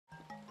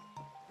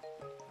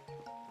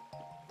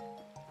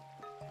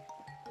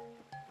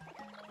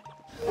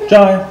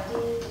Jai,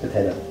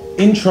 Potato.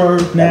 intro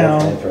now.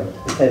 Intro.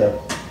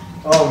 Potato.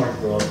 Oh my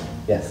god.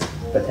 Yes,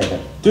 potato.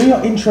 Do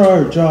your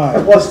intro, Jai.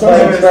 What's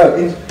my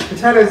intro?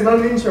 Potato is not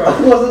an intro.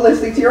 I wasn't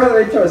listening to your other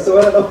intro, so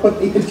I don't know what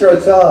the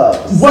intros are.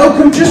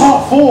 Welcome to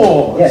part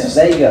 4. Yes,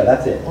 there you go,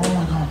 that's it. Oh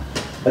my god.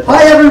 Potato.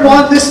 Hi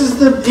everyone, this is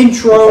the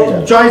intro.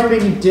 Potato. Jai's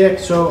being a dick,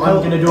 so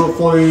I'm gonna do it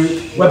for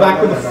you. We're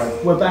back with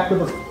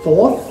the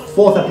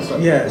fourth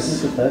episode. Yes. This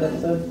is the third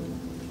episode?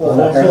 Fourth.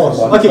 Harrison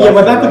won. Okay, yeah,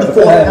 we're back with the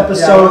fourth Yeah,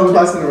 episode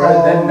twice in a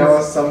row, then of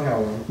Noah somehow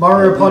won.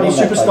 Mario Party You won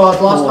that Superstars.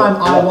 fight. Last time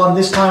I Yeah. won.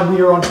 This time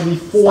we are on to the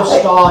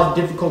 4-star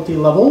difficulty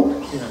level.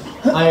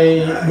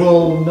 I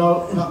will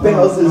know.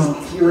 Bowser's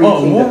Fury Oh,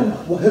 Kingdom.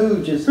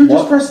 Who just Who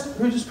what?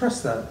 just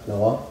pressed that?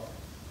 Noah?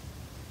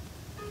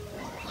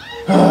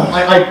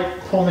 I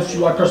promise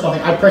you, I pressed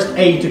nothing. I pressed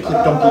A to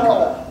click Donkey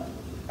Kong.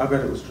 I bet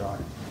it was Jai.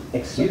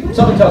 Excuse me?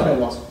 Something tells me it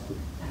was.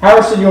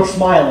 Harrison, you're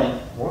smiling.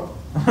 What?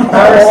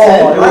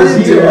 Harrison, I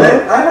didn't do it.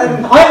 I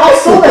hadn't. I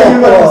saw that you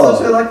were.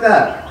 Such a like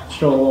that.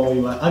 Sure,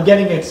 you were. I'm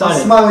getting I'm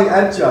excited. smiling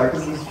at Joe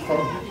because it's fun.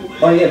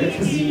 Oh yeah,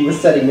 because you were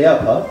setting me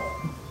up, huh?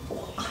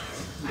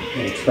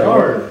 No.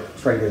 Traitor.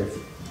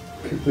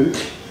 Caboot.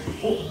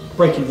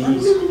 Breaking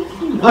these.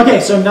 Okay,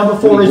 so number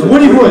 4 is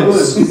Woody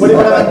Woods. That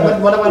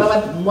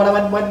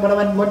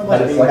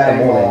is like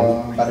the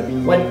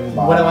morning.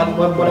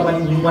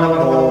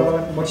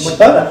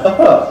 Shut up!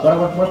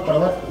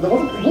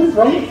 What is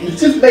wrong? You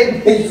just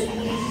made me.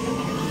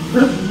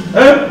 Shut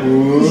up!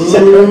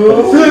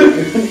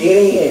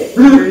 Idiot.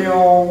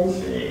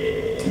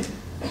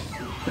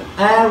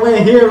 And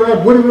we're here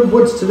at Woody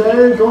Woods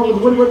today,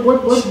 going with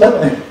Woody.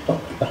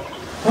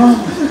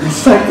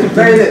 It's like the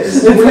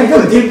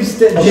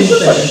Dimsdale. This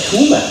looks like a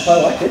cool map. I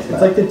like this It's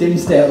map. like the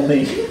Dimsdale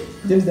League.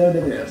 Dimsdale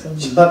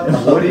Shut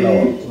up, Woody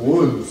Noah.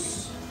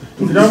 Woods.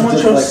 If you don't want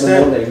Just your like the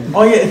step. morning.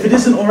 Oh yeah, if it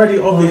isn't already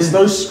obvious,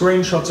 those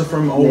screenshots are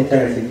from old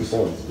Nintendo games.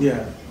 64s.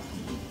 Yeah.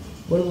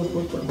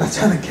 What? That's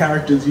how the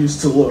characters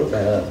used to look.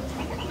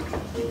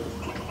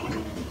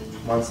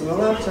 Once in a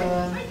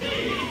lifetime.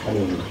 I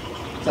mean,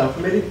 Time for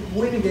me to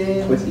win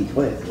again. Twisty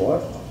Twist,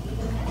 what?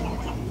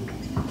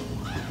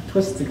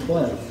 Twisted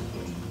Cliff.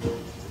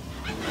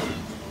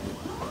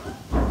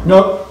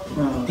 Nope.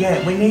 No.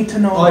 Yeah, we need to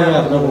know. Oh yeah, I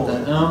about forgot more.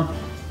 about that.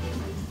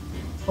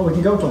 Oh, we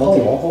can go to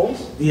Multi holes.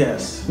 holes?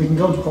 Yes. We can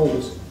go to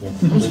holes.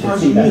 Yes. I'm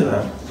surprised you knew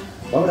that.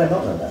 Why would I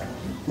not know that?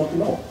 Multi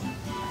hole.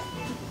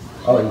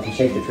 Oh, and you can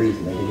shake the trees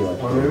and they give you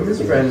like. One of them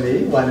is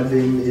friendly, one of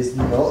them is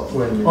not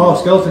friendly. Oh,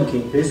 skeleton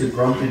key. He's a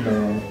grumpy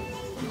man.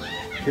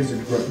 He's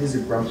a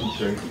grumpy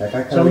tree. That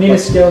guy So we need a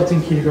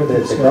skeleton key to go to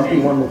The grumpy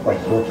one looked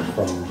like Brooke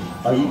from.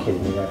 Are you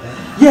kidding me right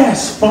now?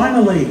 Yes,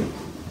 finally.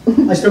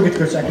 I still get to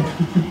go second.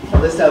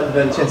 At least I have a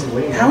better chance of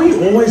winning. How are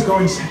you always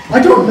going second? I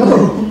don't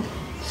know.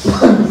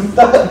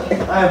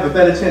 I have a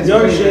better chance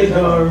of winning. Yoshi,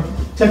 go.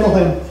 Tickle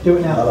him. Do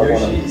it I now. don't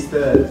want Yoshi is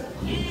third.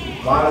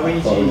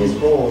 Waluigi is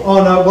fourth. Oh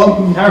no, well,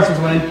 Harrison's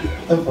winning.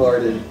 I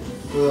farted.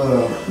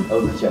 Ugh. That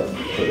was a joke.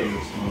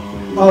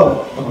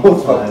 Oh.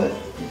 Almost farted.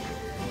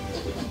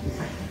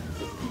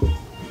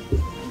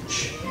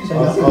 Say I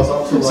was nothing.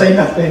 up to Say like,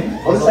 nothing.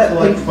 I was up to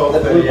like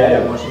 12:30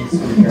 a.m. watching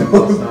Supercamp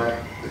last night.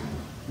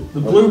 The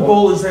blue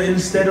ball is that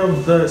instead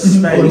of the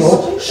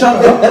space.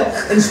 Shut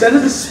up. Instead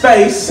of the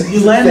space,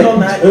 you land on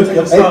that. You take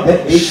a stop.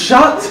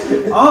 Shut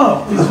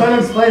up. He's trying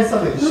to explain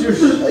something. Shush.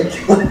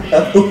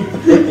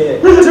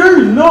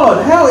 Do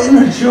not. How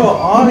immature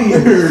are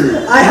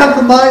you? I have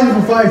the mind of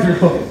a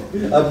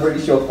 5-year-old. I'm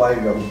pretty sure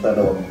 5-year-olds don't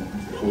know.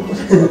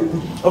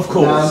 Of Nah,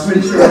 course. I'm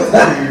pretty sure it's a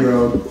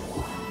 2-year-old.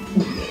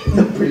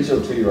 I'm pretty sure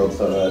 2-year-olds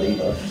don't know that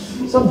either.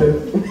 Some do.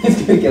 He's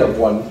gonna get a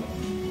 1.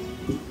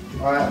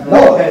 Alright,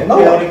 No, okay, no.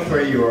 chaotic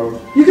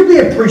 3-year-old. You could be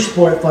a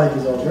pre-sport at 5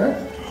 years old, right?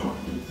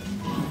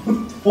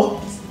 What?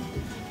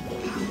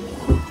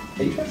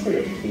 Are you trying to say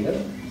a peanut?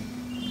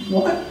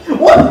 What?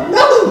 What?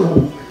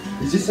 No!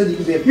 You just said you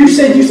could be a You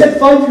said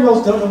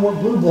 5-year-olds don't know what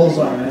blue balls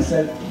are, and I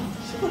said,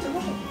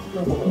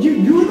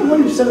 you were the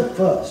one who said it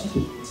first.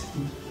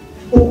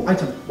 Oh,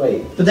 item.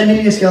 Wait. But then you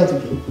need a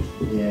skeleton key.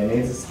 Yeah, it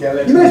needs a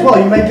skeleton. You may as well,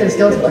 you might get a It's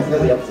skeleton like key.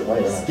 the opposite way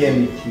around.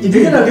 Skin. If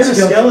you're gonna Get a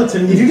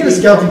skeleton if you get a key.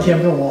 skeleton key,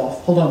 I'm going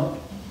off. Hold on.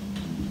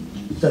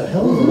 The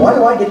hell is Why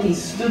do I get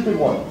these stupid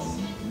ones?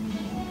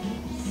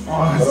 Oh,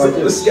 What do I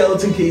do? the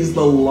skeleton key is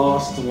the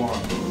last one.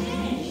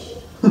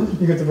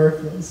 You got the very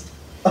first.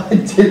 I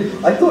did.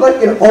 I thought I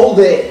could hold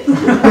it.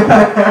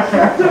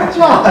 Are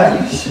John!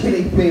 you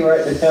shitting me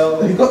right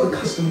now? You got the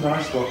custom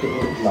dice block.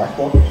 Knife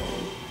block?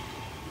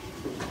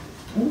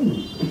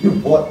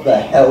 What the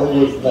hell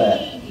was that?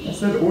 I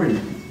said oi.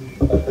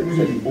 I thought you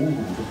said, ooh.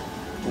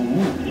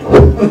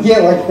 Yeah,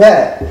 like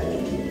that.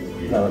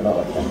 No, not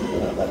like that.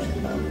 No, that's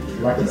no.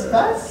 Like a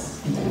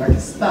spice? Like a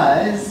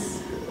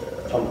spice?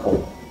 I'm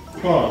cold.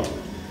 Oh.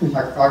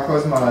 I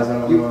close my eyes, I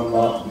don't know what I'm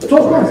laughing.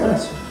 12 points,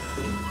 nice.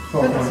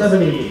 12 points.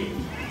 70.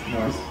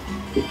 Nice.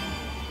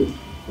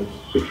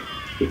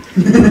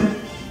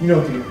 You know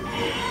what to do.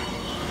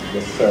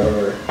 Yes,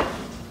 sir.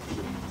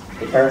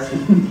 If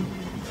Harrison,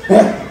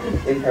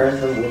 if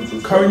Harrison wins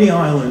his Coney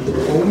Island.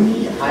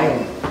 Coney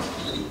Island.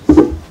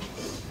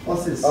 What's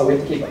What's this? Oh, we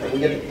have to keep. We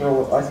get to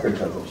throw ice cream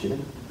cones up,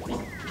 shouldn't we?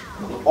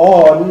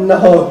 Oh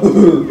no!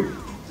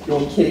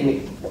 You're kidding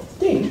me.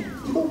 Ding, you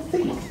little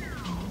thief.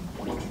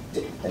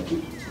 Thank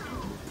you.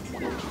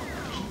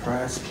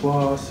 Press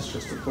plus, it's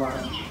just a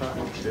black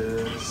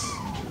practice.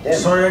 Damn.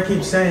 Sorry I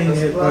keep saying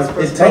it, but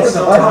It it takes takes an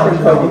some ice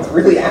cream cone. time. It's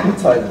really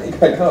appetizing. I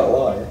can't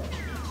lie.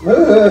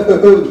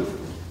 Move!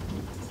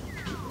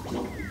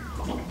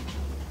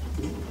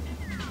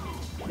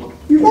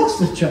 You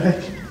lost it,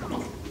 Jay.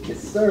 Yes,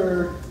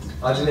 sir.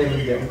 I didn't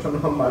even get one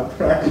on my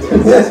practice.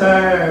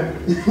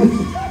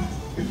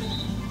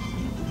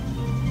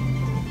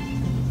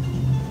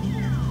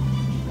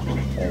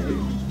 Thank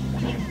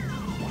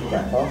you.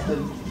 Cat bastard.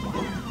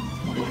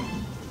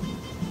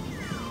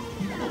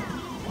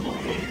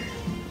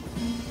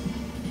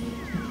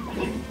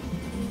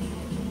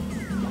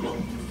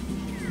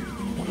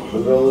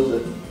 What roll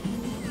is it?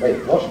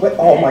 Wait, what? Wait,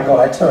 oh my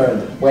god, I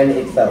turned when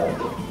it fell.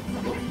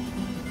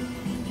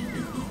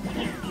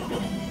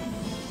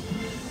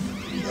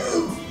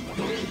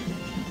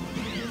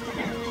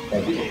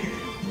 Thank you.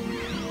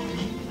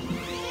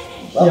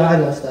 Well, Yeah, I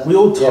lost that. We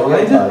all yeah, we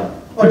are tied? tied.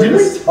 Oh, did we?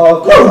 Oh,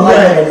 of course, No I way.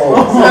 have the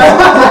most.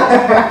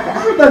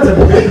 That's a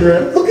big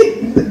rip. Look at.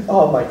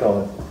 Oh my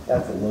god,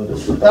 that's a load of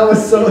shit. That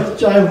was so much.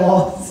 Jay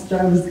lost.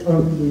 Jay was the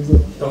only loser.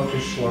 Donkey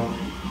Schlump.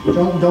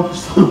 Don't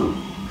That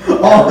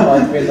Oh,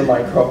 reminds me of the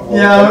Minecraft world.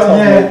 Yeah, That's how we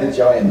yeah. made the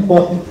giant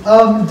one.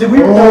 did we?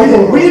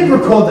 We didn't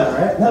record that,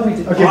 right? No, we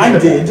didn't. Okay, I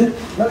did.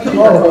 No, you didn't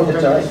Oh, record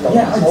the giant one.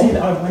 Yeah, I did. I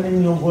went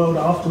in your world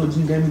afterwards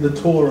and gave me the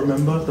tour,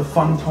 remember? The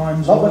fun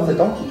times. Not world. with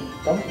the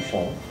donkey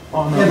show.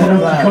 Oh no, Yeah, not the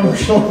that. Donkey Kong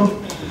show.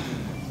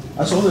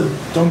 I saw the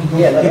Donkey Kong.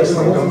 Yeah, no, it was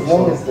Pixel as Donkey long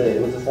Kong. as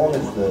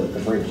the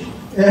bridge.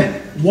 Yeah.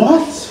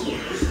 What?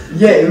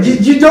 Yeah, it was.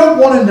 You don't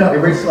want to It know.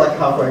 reached like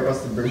halfway across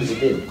the It bridge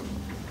did.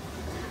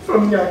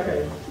 from the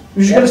arcade.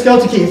 You should get a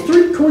skeleton key. It's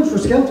 3 coins for a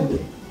skeleton key.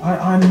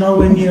 I'm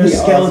nowhere near a Yeah,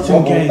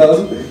 skeleton gate.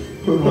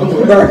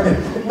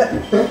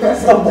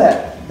 Stop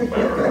that.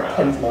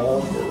 Hence my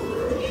ass.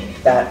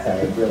 That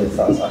sounded really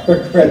sus. I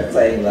regret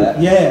saying that.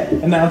 Yeah,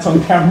 and now it's on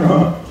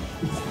camera.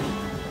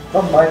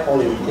 Not my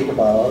fault he was kicking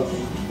my ass.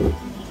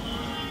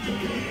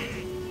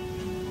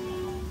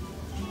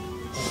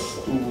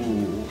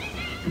 Ooh.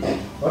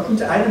 Welcome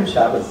to Item That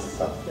Shop. was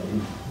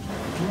something.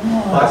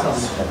 Buy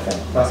something. Okay.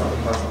 Buy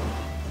something. Buy something.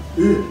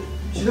 Ew.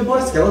 Should have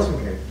bought a skeleton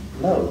key.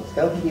 No,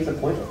 skeleton keys are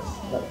pointless.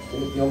 No,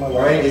 you're my Right?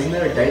 way. Isn't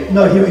there a gate?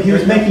 No, he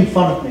was making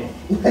fun of me.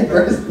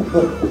 Where's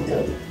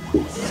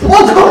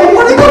Oh, God,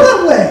 why did he go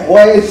that way?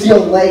 Why is your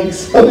leg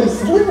so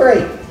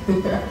slippery?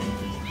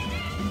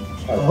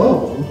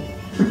 Oh.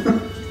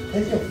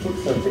 Where's your foot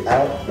so big?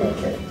 Out?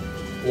 Okay.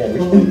 Yeah, we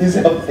can use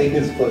our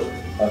fingers foot.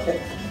 Okay.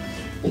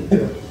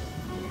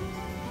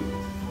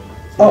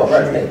 Oh,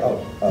 right, okay. Oh.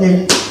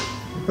 Yeah,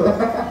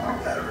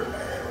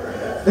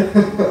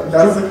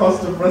 That's the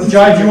cost of residence.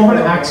 Jai, do you want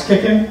me to axe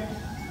kick him?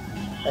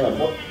 Hang on,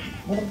 what?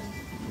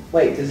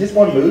 Wait, does this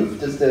one move?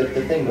 Does the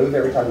thing move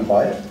every time you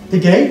buy it? The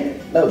gate?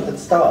 No, the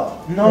star.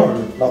 No.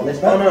 Not in this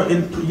Oh map?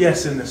 no,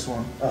 yes, in this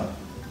one. Oh.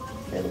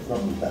 Yeah, let's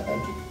not use that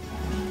then.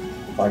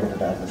 If I get the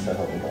bad, let's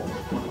help me on.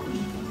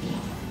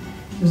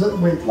 Is that,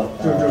 wait, Like,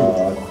 do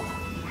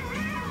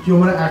you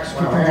want me to axe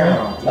kick him?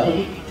 Jai? no.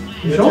 You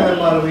Your sure? turn,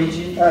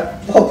 Luigi.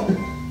 Stop.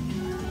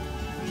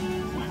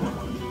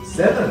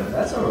 7.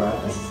 That's alright.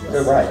 Go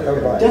right, go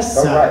right. That's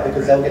Go sad. right,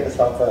 because they'll get the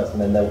star first,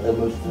 and then they'll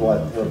move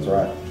towards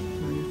right.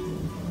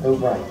 Go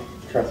right.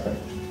 Trust me.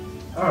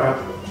 Alright.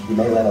 You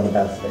may land on the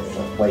bad space.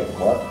 So wait,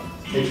 what?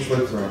 It just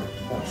loops around.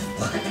 I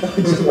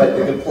just went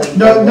the complete.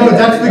 No,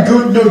 that's the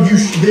good. No, you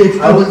should. It's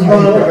I was you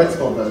on the need red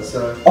spot though,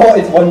 so. Oh,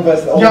 it's one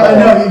versus. Oh, Yeah, I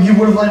know. You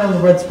would have landed on the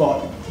red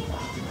spot.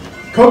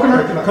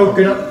 Coconut.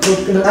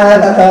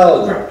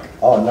 Hell.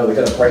 Oh no, we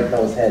gotta break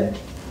Noah's head.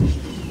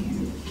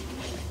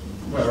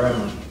 Where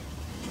am I?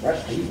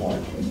 Right, you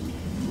want?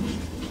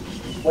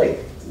 Wait,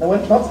 no, we're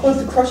not supposed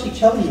to crush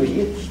each other, you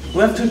idiots. We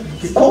have to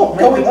Stop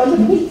going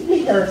underneath me,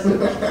 Harrison.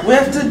 We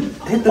have to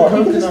hit the Oh,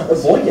 you can just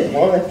coconuts. avoid it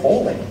while they're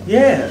falling.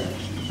 Yeah.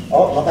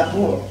 Oh, not that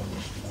floor.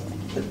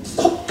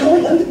 Stop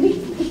going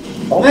underneath me.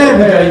 Oh, There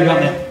we go. You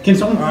got me. Can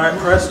someone? Alright,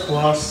 press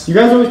plus. You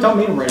guys always tell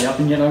me to ready up,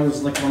 and yet I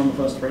was like one of the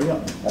first to ready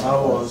up. That's I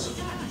was.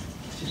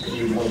 just because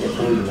you want to get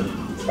through the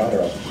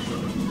spider up.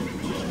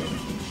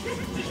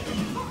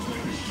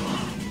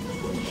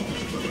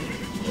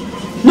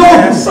 No!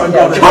 Yes, I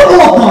got it. Come I was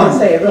on! gonna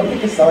say, everyone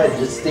pick a side and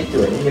just stick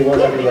to it, and you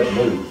won't have anywhere to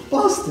move.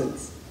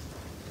 Bastards!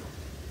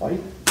 Why?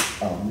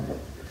 Oh,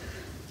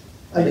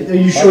 no. Are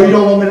you sure you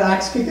don't want me to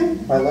axe kick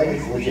him? My leg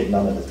is legit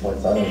numb at this point,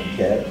 so I don't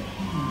care.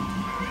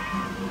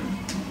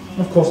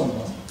 Of course I'm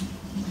not.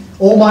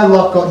 All my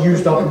luck got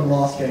used up in the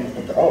last game.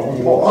 Oh,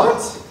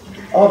 What?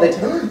 Oh, they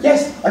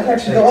yes, I can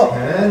actually go up. They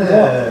Go can up.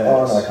 it.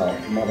 Oh no, I can't.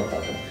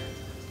 Motherfucker.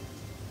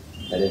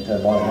 They didn't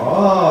turn mine.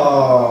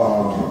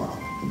 Oh.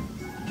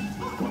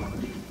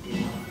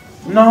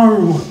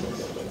 No.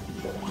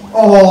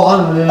 Oh,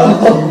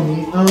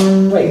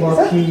 unlucky. Wait, is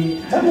Unlucky.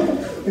 that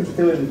motherfucker's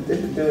doing the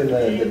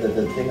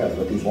thing up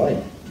with these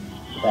lines?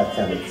 That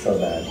sounded so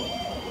bad.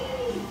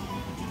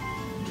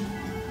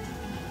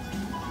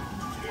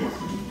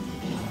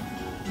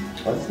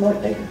 Oh, this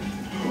might be. I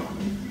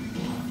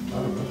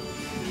don't know.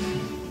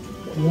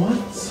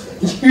 What?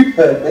 You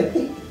heard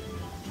me.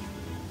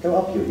 Go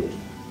up, you idiot.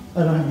 I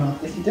don't have enough.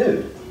 Yes, you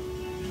do.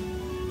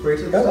 Wait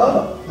till Go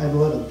up. I have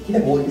 11. Yeah,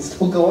 well, you can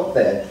still go up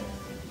there.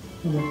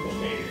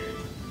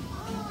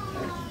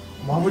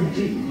 Why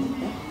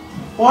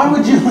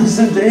would you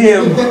listen to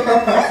him?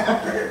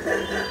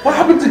 What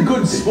happened to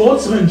good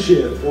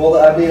sportsmanship? Well,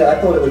 I mean, I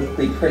thought it would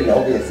be pretty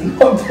obvious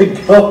not to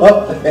go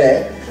up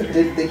there.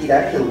 Didn't think he'd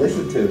actually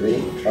listen to me.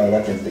 Oh,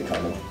 that's instant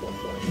comment.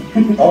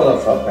 Oh,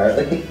 that's not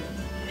apparently.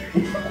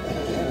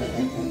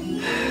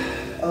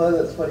 Oh,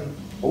 that's funny.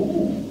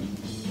 Ooh.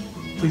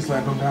 Please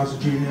land on Bowser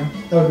Jr.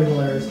 That would be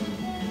hilarious.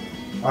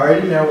 I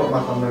already know what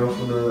my thumbnail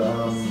for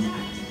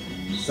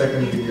the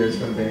second video is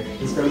going to be.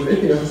 It's going to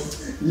be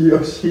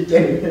Yoshi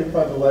getting hit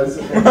by the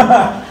laser.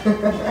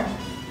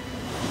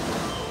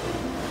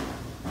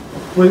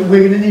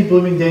 We're gonna need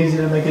Blooming Daisy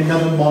to make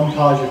another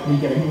montage of me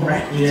getting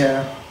wrecked.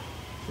 Yeah.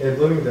 Yeah,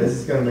 Blooming Days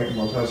is going to make a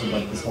montage of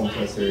like this whole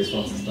entire series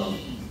once it's done.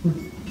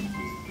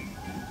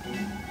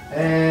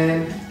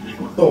 And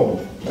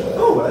boom.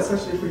 Oh, that's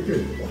actually pretty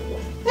good.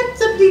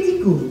 That's a pretty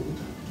good.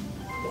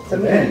 So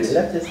Event.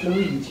 left us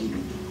Luigi.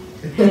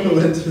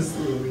 Let's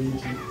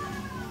Luigi.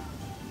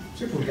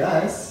 Triple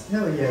guys.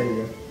 Hell yeah,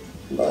 yeah.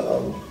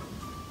 Oh,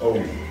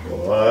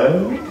 what?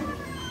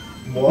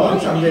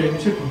 What? I'm getting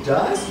triple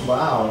dice?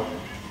 Wow.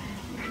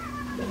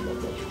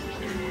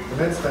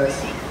 Event space.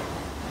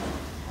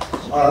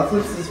 Oh, that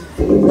flips this.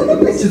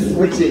 It's just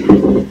switching.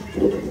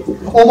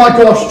 Oh my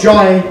gosh,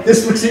 Johnny,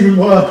 this looks even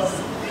worse.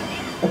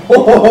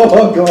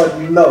 Oh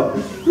god, no.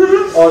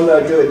 Oh no,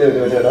 do it.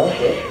 Oh,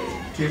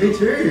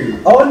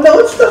 2v2. oh no,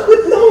 it's not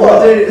with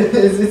Noah.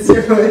 Dude, it's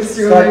your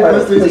Strike name. by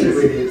Let's do please. two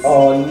idiots.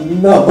 Oh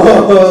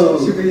no.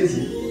 Should be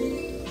easy.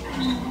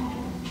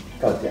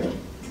 God damn it.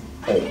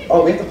 Wait.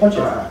 Oh, we have to punch it.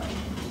 Alright.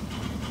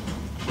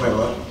 Wait,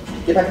 what?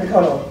 Get back in the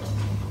corner.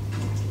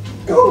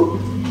 Go.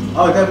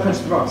 Oh, I gotta punch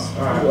the rocks.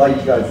 Alright. Like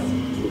you guys.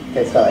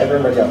 Okay, start.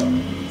 Everyone ready up.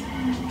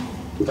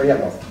 Ready up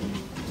now.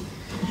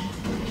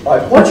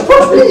 Alright, punch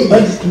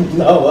me!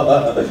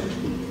 Noah.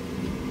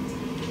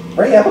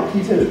 Hurry up,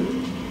 you two.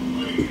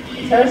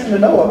 It's Harrison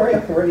and Noah. Hurry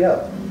up, hurry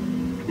up.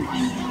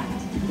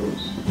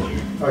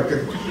 Alright,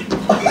 good.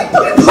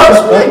 Punch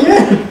me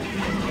again!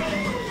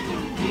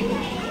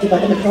 Get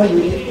back in the car, you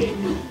idiot.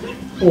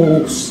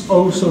 Oh,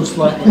 so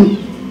slightly.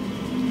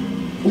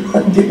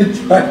 I'm gonna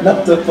try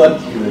not to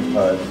punch you this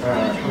time.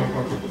 Alright, come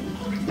on.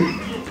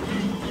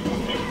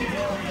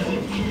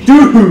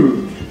 Dude!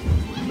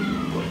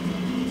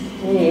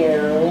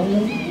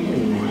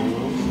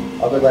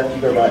 I'll go left,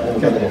 you go right, then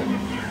we'll go Okay. middle.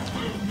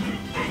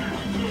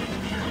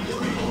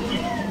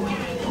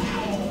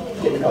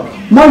 Get in the car.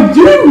 My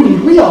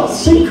dude, we are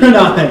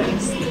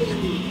synchronized!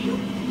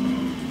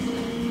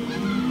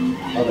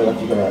 I'll go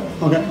left, you go right.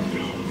 Okay.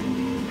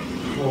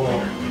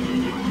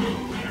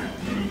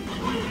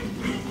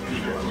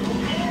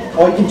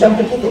 Oh, you can jump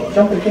and kick it.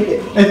 Jump and kick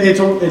it. It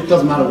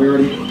doesn't matter, we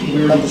already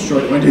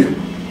destroyed it, my dude.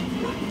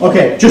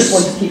 Okay, Just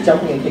one, just keep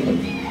jumping and kicking.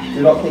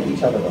 Do not kick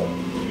each other though.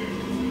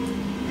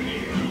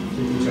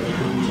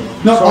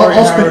 No, Sorry,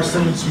 I'll spin.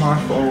 Harrison, it's my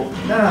fault.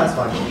 No, it's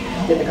fine.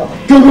 Get in the car.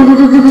 Go!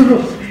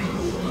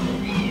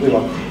 We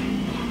won.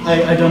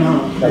 I don't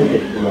know. No, we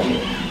did. We won.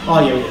 Oh,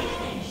 yeah, we did.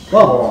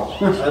 Well,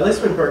 At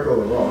least we broke all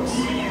the rocks.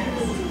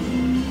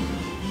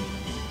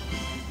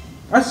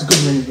 That's a good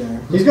minigame.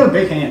 he's got a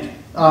big hand.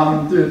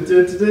 I'm gonna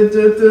pretend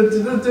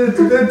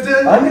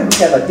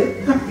I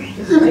did. I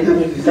didn't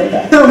mean to say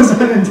that. That was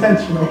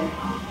unintentional.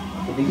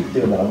 If you keep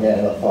doing that, I'm gonna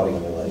end up farting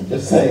on your leg.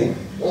 Just saying.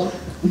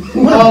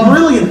 What a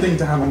brilliant thing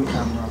to have on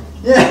camera. Well,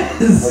 Yes!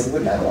 you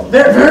wouldn't have it on.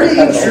 They're very you'd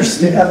have it on-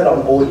 interesting. You'd have it on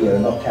audio,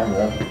 not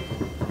camera.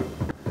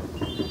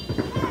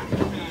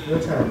 Your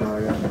turn,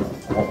 Mario.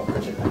 Oh,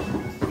 good shit.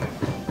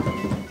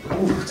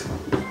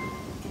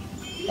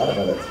 I don't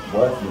know that's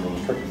worth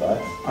using triple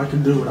dice. I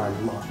can do what I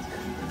like.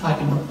 I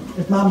can.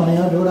 It's my money,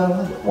 I'll do what I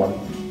want. One.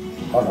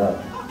 Oh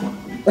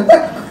no.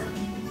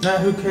 Nah,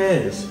 who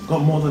cares?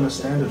 Got more than a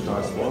standard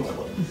dice block.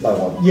 No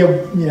one. Yeah, I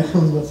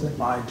was about to say.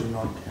 I do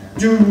not care.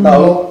 Do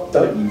No,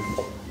 don't you.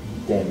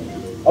 Damn you.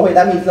 Oh wait,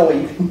 that means no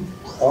way you can.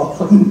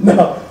 Oh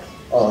no.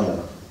 Oh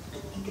no.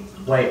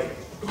 Wait.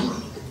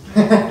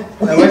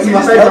 That works in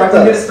my favor. I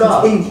can get a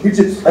star. You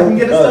just I can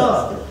get a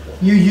star.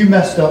 You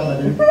messed up, my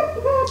dude.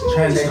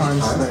 Chance Change time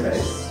time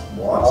space. space.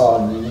 What?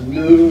 Oh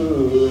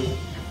no.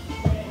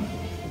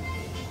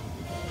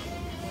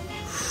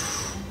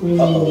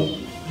 Uh-oh.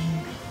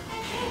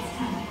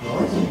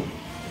 What?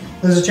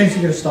 There's a chance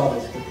you get a star,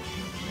 basically.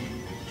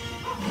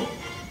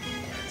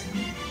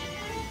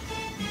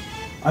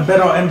 I bet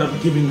I'll end up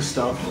giving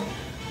stuff.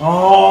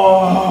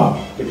 Oh!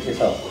 Give it to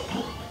yourself.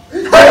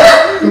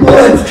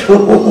 Let's go!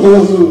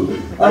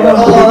 Oh,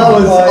 that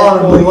was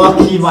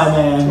unlucky, my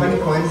man. 20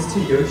 coins to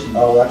Yoshi.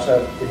 Oh,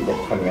 actually, I didn't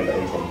get 20 out of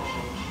anything.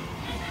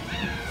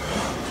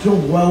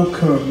 You're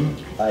welcome.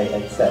 I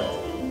accept.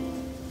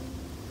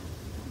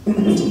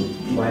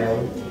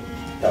 Well.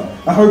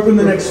 I hope in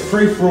the next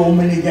free-for-all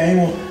mini-game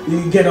or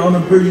you get on a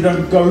boo, you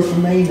don't go for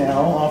me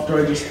now after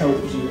I just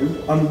helped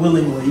you.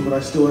 Unwillingly, but I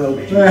still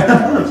helped you.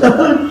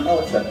 I'll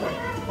accept it.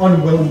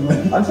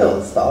 Unwillingly.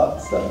 Until it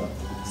starts, so.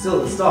 Still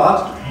at the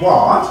start.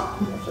 What?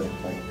 Actually,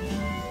 like,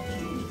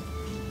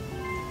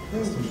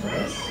 First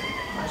impress.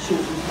 I should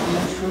have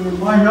much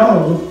room. I know.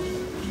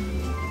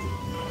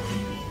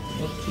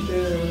 What you do?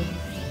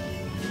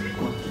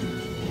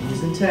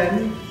 Using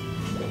 10.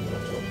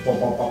 Pop,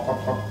 pop, pop, pop,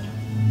 pop.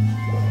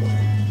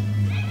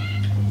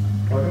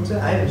 Welcome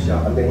to Item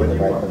Shop. I'm getting What the do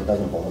you right, want? but it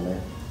doesn't bother me.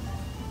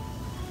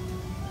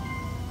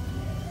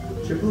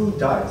 Triple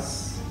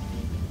dice.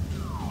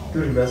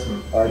 Good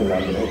investment. I already know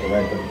I'm gonna hit the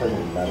red, but it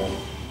doesn't matter.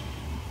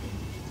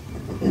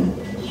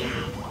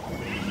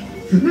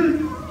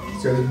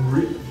 So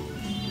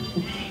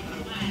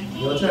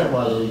your turn,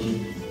 Waluigi.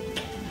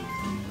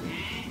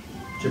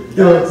 Triple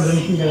Do it, dice. but then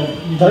you can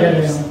get Don't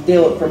it.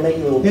 steal it from me,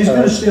 you little He's turd.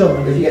 gonna steal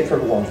it. If you get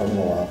triple ones, I'm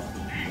gonna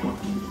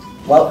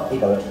laugh. Well, he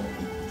got it.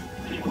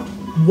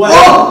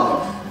 Wow!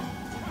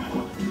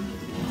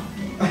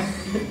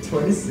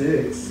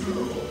 26.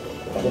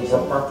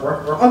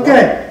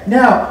 Okay,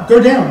 now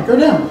go down, go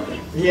down.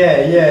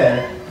 Yeah,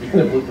 yeah. You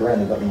could have looked around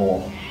and got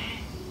more.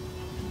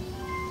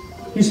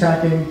 He's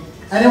hacking.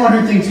 Anyone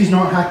who thinks he's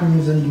not hacking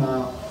is in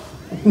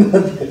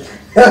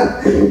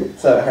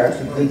So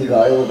Harrison did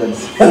deny all of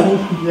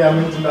himself. Yeah,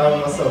 I'm into now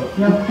myself.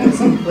 No. Makes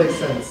complete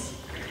sense.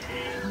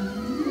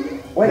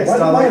 Wait, Next why did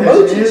time my I catch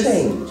emoji is-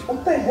 change?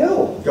 What the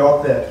hell? Go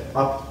up there.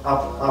 Up,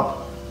 up, up.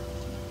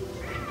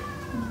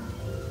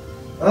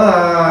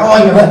 Oh,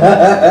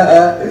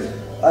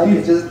 I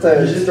could just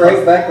turn You just straight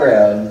must-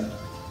 background.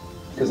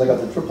 Because I got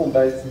the triple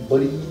dice,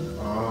 buddy.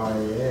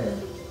 Oh, yeah.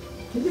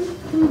 Get your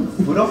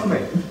foot off me.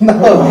 No,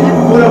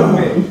 Foot off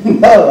me.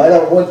 no, I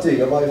don't want to.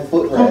 You're my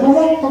foot Come red. on.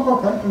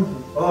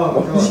 Oh,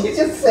 What God. did you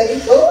just say,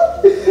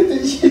 God?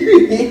 Did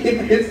you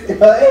hear this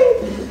guy?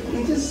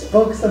 He just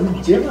spoke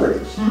some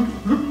gibberish.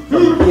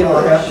 Oh,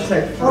 I have to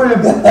take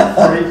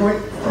 3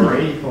 coins.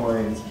 3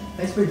 coins.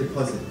 Thanks for your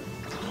deposit.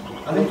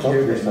 I think Talk to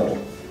you're yourself.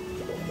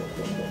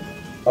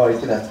 Oh, he's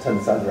gonna have to turn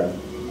the sound around.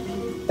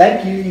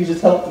 Thank you, you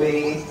just helped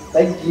me.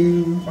 Thank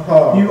you.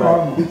 Oh, You but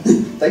are.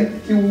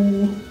 Thank you.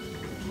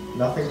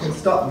 Nothing can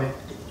stop me.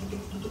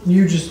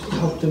 You just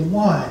helped him.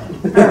 Why?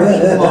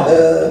 Harrison, why?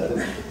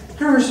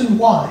 Harrison,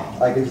 why?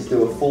 I can just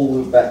do a full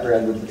loop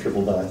background with the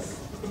triple dice.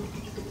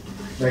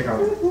 They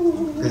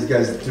can't. These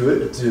guys do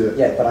it.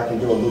 Yeah, but I can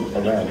do a loop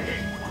around.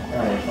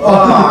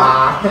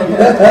 Ah!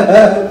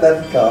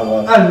 That's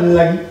karma.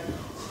 Unlucky.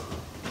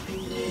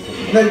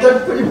 No,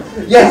 don't put your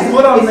Yes,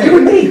 foot on it's me. you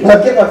and me.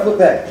 I'll get my foot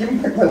back. Give me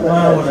back my left Oh,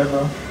 hand.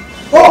 whatever.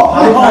 Oh!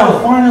 Oh,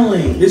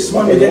 finally! This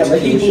one we Okay, get yeah, to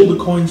maybe we keep all should-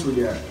 the coins we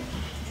get.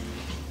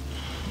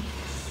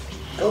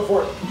 Go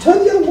for it. Turn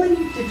the other way, you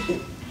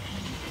dipshit.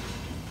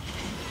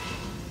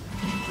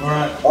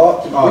 Alright.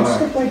 Oh, did Oh, we no. just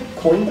get my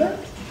coin back?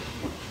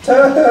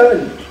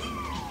 Turn!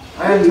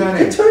 I am You're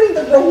turning. turning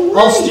the wrong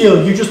way. I'll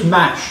steal. You just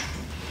mash.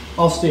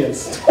 I'll steal.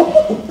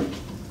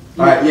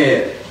 Alright,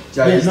 yeah.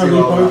 Joe, Yeah, you no, steal we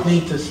all both that.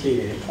 need to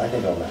steer. I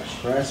think I'll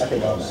mash. Right, I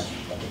think I'll suppose.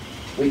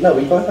 mash.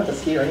 We both have to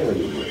steer anyway,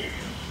 you idiot.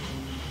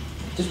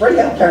 Just ready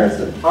out,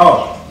 Harrison.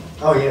 Oh.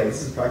 Oh, yeah,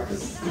 this is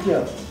practice. Good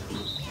job.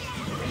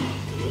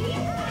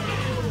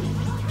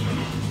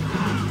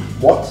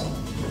 What?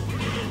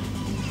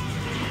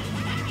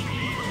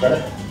 Got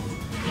it?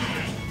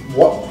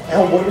 What?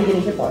 How? What are we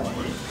getting hit by?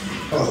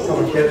 Oh,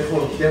 come on, get it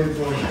for me. Get it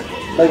for me.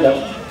 No, no.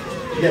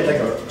 Yeah, they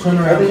got it. Turn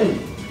No, they around.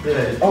 didn't.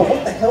 Yeah. Oh,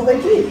 what the hell they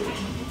did?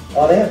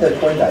 Oh, they have the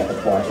coin back,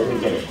 that's why. They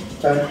didn't get it.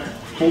 Turn.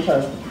 Full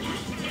turn.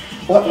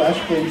 What mash,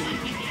 please?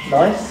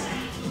 Nice.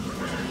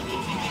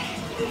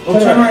 Oh,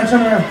 turn around,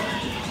 turn around.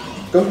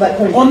 Go for that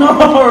coin. Oh no!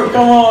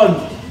 Come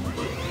on!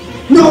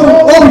 No!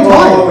 Oh,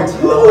 Oh, we it's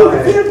No,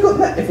 if we fine. had got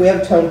that, if we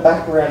had turned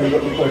back around and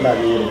got the coin back,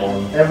 we would have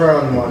won.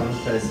 Everyone won,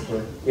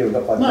 basically. Yeah, we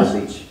got 5 Nice.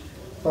 coins each,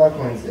 5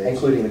 coins each.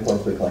 including the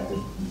coins we collected.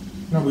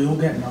 No, we all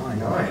get 9.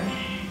 9.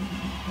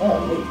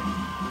 Oh, neat.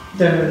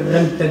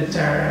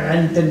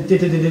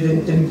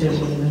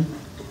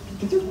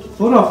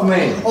 Foot off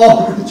me.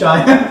 Oh,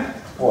 giant.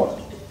 What?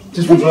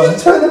 Just Did you reverse.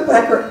 just turn it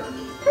back around?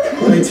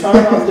 They turn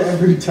after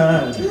every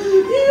turn.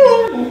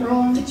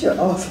 Get your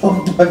ass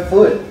off my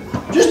foot.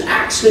 Just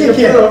axe Get kick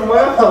your foot him. off my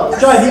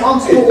ass. Jai, the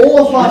answer to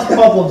all of life's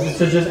problems is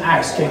to just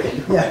axe kick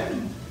him. Yeah.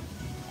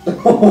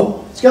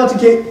 Skeleton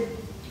kick.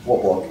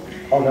 What block?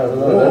 Oh no, no,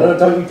 no, no, no,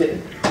 don't you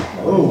get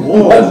Oh, No,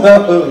 whoa.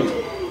 no.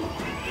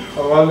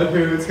 I wonder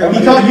who it's going He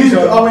to can't use it.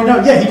 Oh wait, no.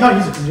 Yeah, he can't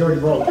use it because he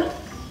already rolled.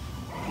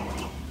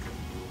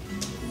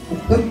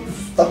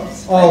 Stop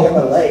smacking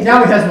my Oh, leg.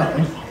 now he has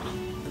nothing.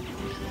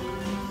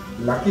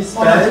 Lucky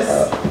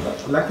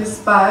Spice. Lucky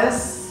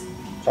Spice.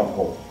 Jump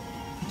ball.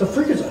 The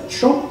freak is a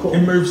chomp It call.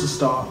 moves the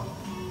star.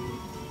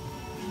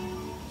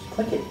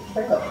 Click it.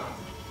 Hurry up.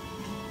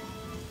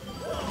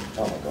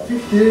 Oh my god.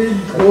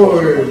 15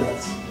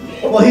 coins.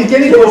 Well, he's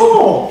getting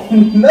more.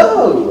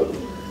 No!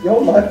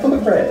 You're my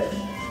foot red.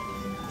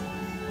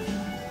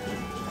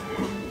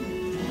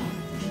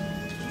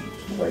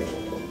 Wait.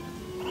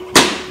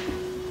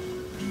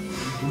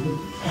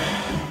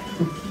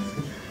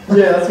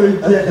 yeah, that's what you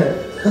get.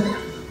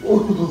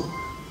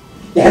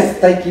 Yes,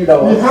 thank you,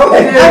 Noah. How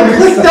I dare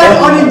clicked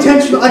that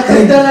unintentional. I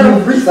clicked that out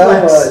of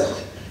reflex. So much.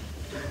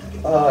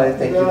 Oh, I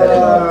thank you very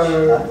much.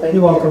 I thank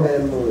You're welcome. you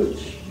very much.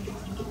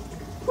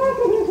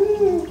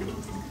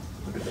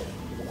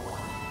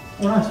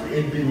 Nice.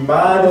 It'd be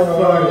mad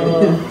funny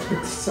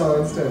if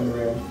someone's turned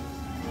around.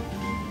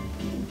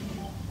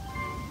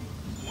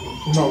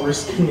 I'm not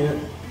risking it.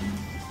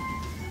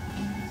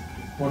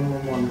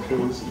 111,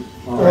 please.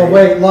 Oh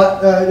wait,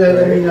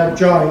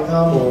 Johnny.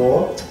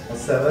 4, a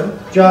 7.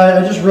 Johnny,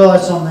 I just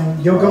realized something.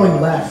 You're going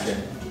left.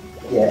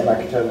 Yeah, and I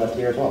can turn left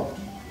here as well.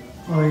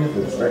 Oh yeah.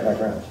 It's straight back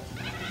around.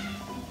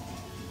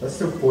 That's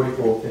still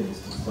 44 things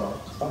to start.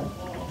 It's fine.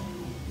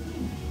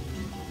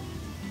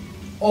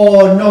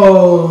 Oh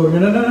no! No! No!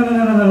 No! No!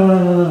 No! No! No!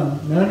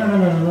 No! No! No!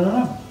 No! No!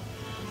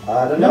 No! I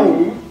don't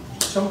know.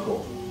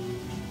 Chunko.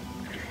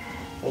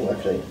 Oh,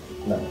 actually,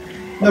 no.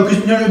 No,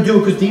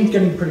 because Dean's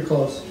getting pretty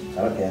close.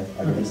 I don't care.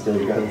 I can steal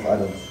you guys'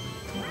 items.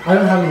 I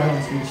don't have any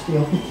items for you to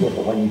steal. Yeah,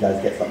 but when you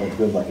guys get something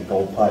good like a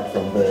gold pipe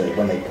from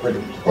when they crit.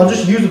 I'll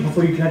just use it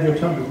before you can have your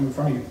turn because I'm in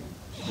front of you.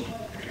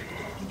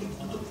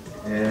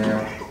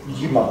 Yeah.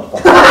 You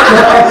motherfucker.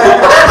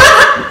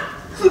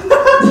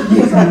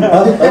 You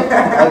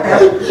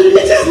motherfucker. He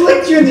just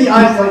looked you in the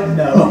eyes like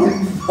no.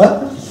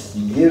 Fuck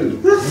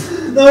you.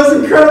 That was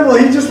incredible.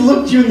 He just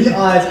looked you in the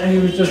eyes and he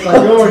was just like,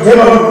 oh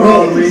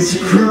no,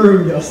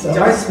 screw yourself.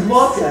 Dice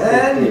block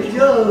and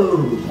go!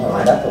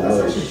 Alright, that's a That's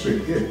word. actually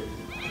pretty good.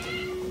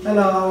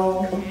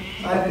 Hello.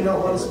 I do not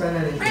want to spend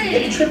anything.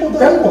 It's triple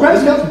Grab double. the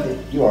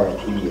skeleton key. You are an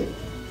idiot.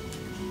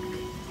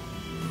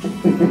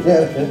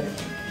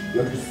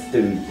 You're a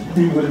stooge.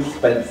 You would have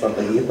spent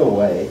something either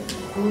way.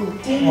 Oh,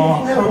 come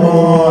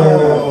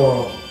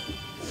Oh.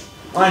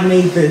 on. I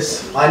need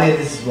this. I need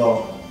this as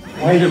well. I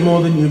need it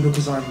more than you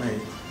because I'm me.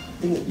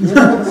 You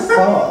have a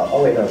star.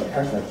 Oh wait, no,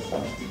 Harrison has a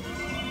star.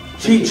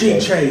 Cheat,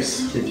 cheat,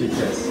 chase. Chip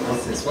chest.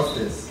 What's this? What's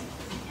this?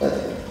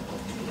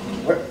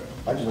 What?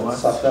 I just got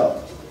sucked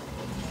up.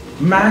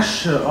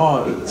 Mash.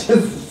 Oh,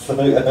 Just so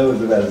I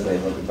was about to say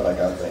something, but I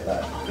can't say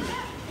that.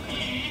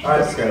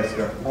 Alright, let's go, let's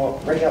go. No,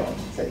 ready up.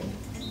 Say.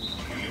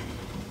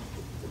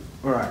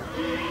 alright.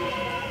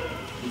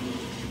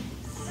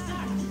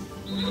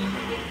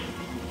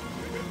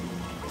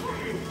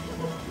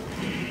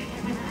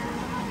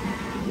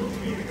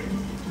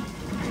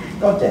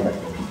 God damn it.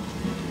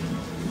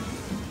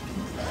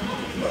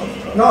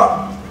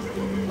 No!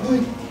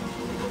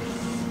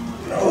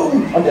 No!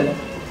 I'm dead.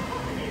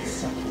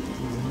 Suck it.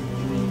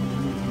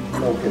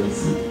 No,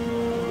 because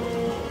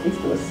these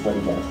two are sweaty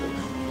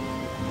bastards.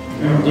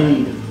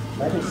 Indeed.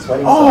 Imagine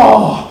sweating.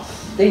 Oh!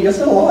 Dude, you're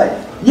still alive.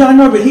 Yeah, I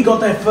know, but he got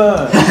there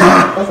first.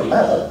 Doesn't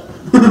matter.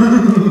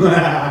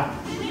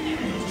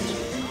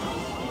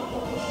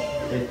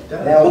 It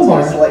does. Now it's Oh going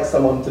my. to select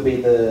someone to be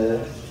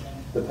the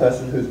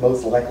person who's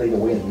most likely to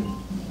win.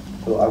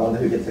 So I wonder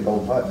who gets the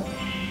gold pipe.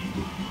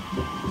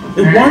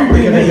 It won't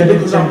be me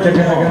because I'm in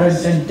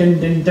last.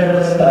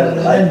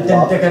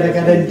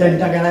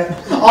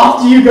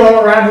 After you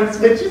go around and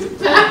switches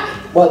back.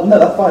 Well, no,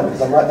 that's fine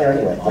because I'm right there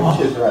anyway. I can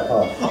choose the right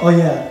path. Oh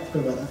yeah,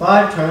 forgot about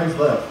that. 5 turns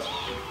left.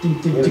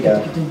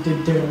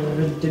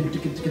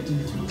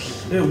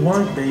 It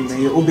won't be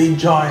me, it will be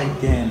Jai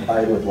again.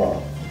 I would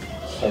laugh.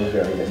 So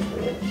very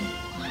desperate.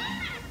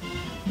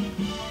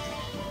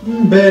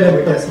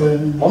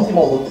 Monty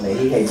won't look at me.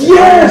 He hates it.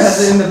 Mario Yes!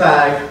 has it in the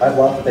bag. I'd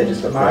laugh if they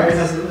just got Mario friends.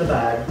 has it in the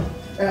bag.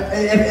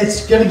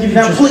 It's gonna give you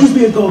Now just. please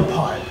be a gold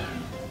pipe.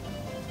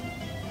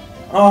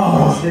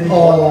 Oh,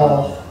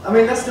 Oh. I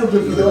mean, that's still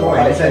good for the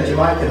point. Except you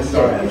might get a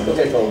star Yeah, out you of still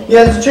it. get gold.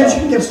 Yeah, there's a chance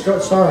you can get a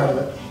star out of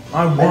it.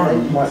 I And then you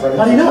won't. might run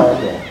How do you into know? a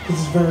star here. Because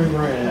it's very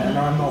rare and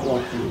I'm not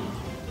lucky. You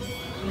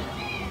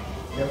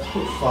have to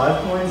put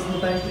 5 coins in the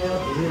bank now?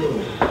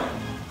 Ew.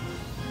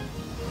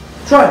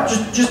 Try it.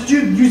 Just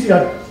use the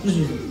item. Just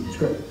use it. It's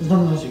great. There's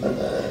nothing else you can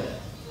do.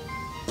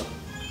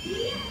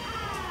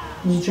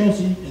 There's a chance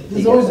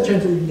there's always a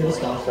chance that you can get a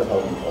star. So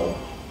hold control.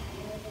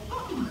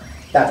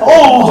 That's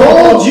Oh!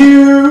 Told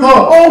you!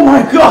 Oh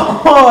my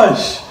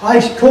gosh! I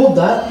called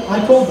that.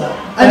 I called that.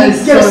 That And is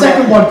you get a so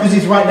second lucky. one because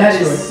he's right That next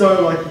to is it. so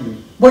lucky.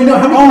 Wait, no,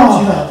 how many Oh. points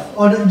do you have?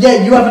 Oh, no, yeah,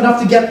 you have enough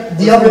to get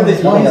the Let's other get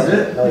this one. one. No, Is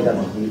it? he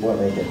doesn't. He won't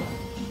make it.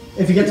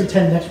 If you get to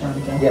 10 next round,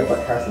 you can. Yeah, but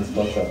Harrison's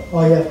closer.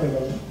 Oh, yeah, I forgot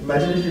about that.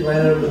 Imagine if you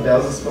landed on the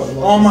Bowser spot and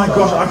lost Oh my the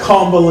gosh, star. I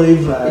can't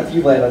believe that. If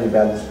you land on your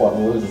boundary spot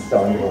and lose a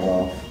star, you will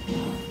laugh.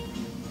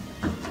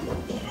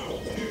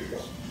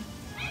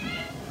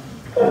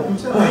 Welcome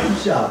to the item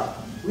shop.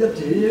 We have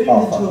to do your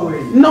Oh, fuck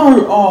inventory. No,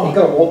 You oh,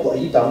 got a wall. Are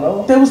you done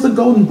now? there was the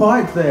golden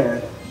bike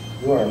there.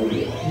 You are an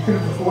idiot. You could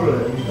have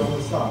afforded it and you got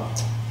the star.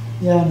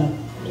 Yeah, I know.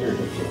 You're a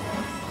dipshit.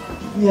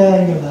 Yeah, I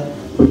know that.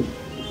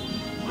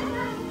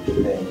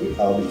 Thank you.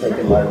 I'll be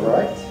taking my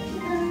right.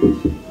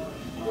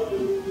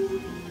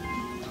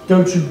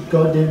 Don't you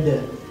goddamn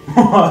dare.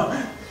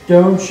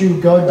 Don't you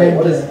Wait, goddamn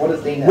what is dare. what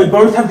is Dean We have?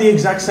 both have the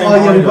exact same Oh,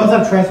 yeah, we item. both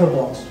have transfer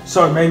blocks.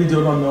 So maybe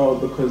do it on Noah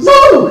because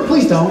No!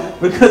 Please don't.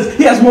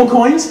 he has more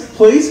coins.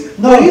 Please,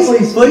 No, please,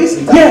 please. please.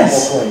 He's got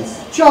Yes. more coins.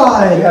 You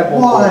have Jai,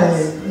 more why?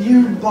 points.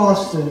 You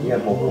bastard. You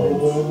have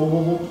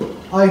more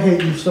points. I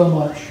hate you so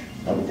much.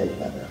 I'll be taking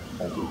that now.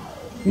 Thank you.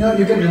 You know,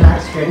 you're getting an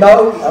axe kick.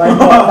 No, I'm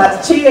not.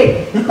 That's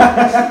cheating.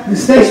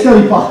 Stay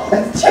still, you bastard.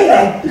 That's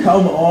cheating.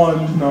 Come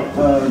on, not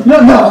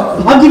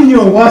No, I'm giving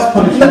you a worse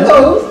punishment.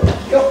 No.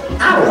 Go.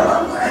 Ow.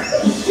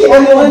 Oh,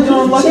 you landed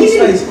on lucky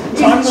Cheating. space.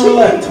 Time the Cheating.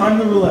 roulette. Time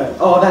the roulette.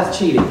 Oh, that's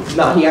cheating.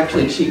 No, he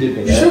actually cheated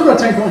me You there. still got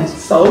 10 coins.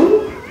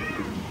 So?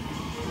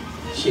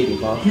 Cheating,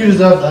 Mark. You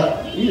deserve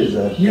that. You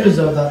deserve You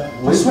deserve that.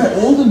 I swear,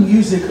 all the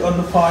music on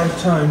the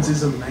 5 tones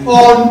is amazing.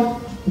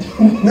 On.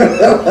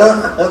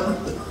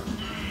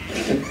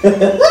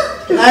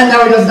 And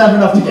now he doesn't have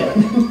enough to get it.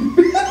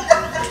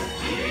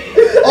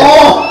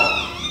 Oh!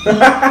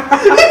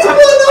 It's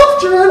one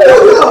after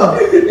another!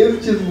 It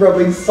was just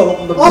rubbing salt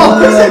in the Oh,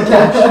 this wound.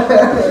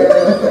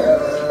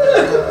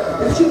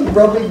 is It's just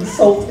rubbing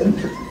salt in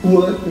the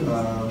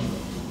wound.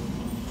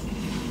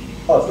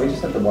 Oh, so we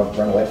just have to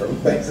run away from him,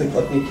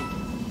 basically.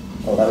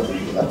 Oh, that was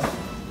easy enough.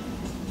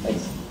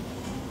 Thanks.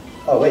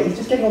 Oh, wait, he's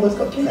just getting all those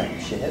got you that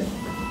shithead.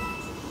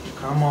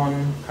 Come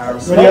on,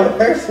 Harrison. Ready No,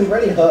 Harrison,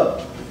 ready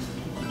up.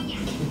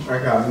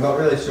 Okay, I'm not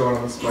really sure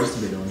what I'm supposed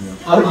to be doing here.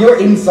 Oh, you're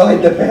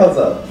inside the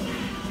Bowser.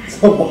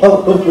 So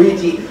while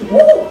Luigi...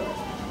 Woo!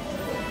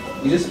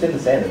 You just spin the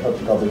sand and hope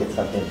the goblin gets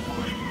sucked in.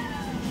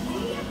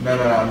 No,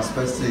 I'm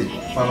supposed to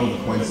funnel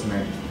the points to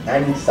me.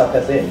 And you suck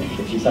us in.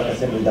 If you suck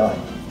us in, we die.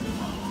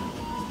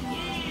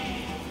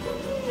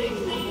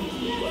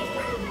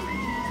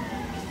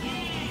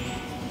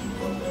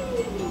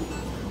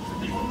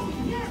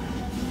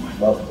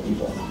 Well, you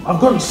lost. I've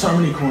gotten so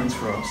many coins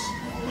for us.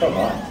 Come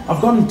on.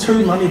 I've gotten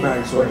 2 money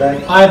bags What already.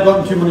 day? I have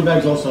gotten 2 money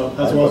bags also,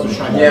 as well as a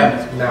shiny.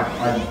 No,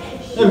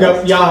 There we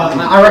go. Yeah,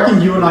 I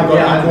reckon you and I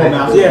got equal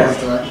amounts. Yeah.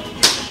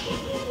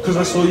 Because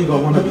I saw you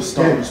got one at the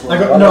start as well. I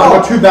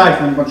got 2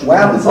 bags and a bunch of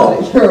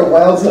Wowza, you're a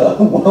wowza.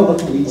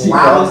 Waluigi.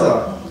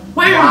 Wowza.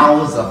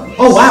 Wowza.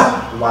 Oh,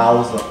 wow.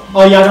 Wowza.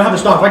 Oh, yeah, I don't have a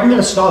star. If I can get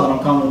a star, then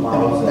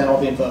I'll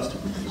be in first.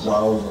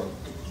 Wowza.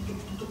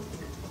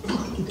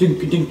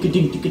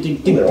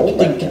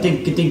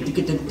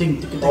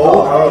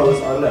 Oh, arrows,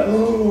 I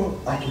know.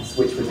 I can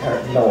switch with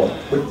Harry. No,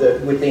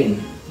 with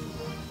Dean.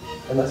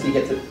 Unless he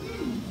gets it.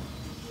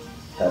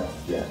 That's,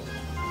 yeah.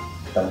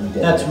 That'd be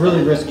dead. That's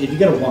really risky. If you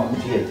get a 1.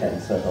 If you get a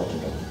 10, so help me.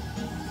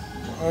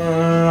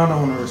 I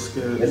don't want to risk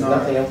it. There's No.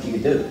 nothing else you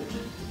could do.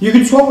 You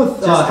can swap with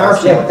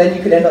Harrison. Yeah, but then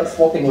you could end up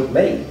swapping with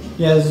me.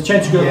 Yeah, there's a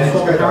chance you could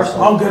swap with Harrison.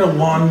 I'll get a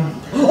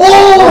 1.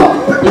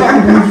 Oh!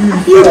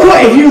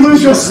 If you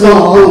lose your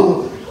star.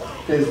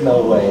 There's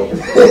no way.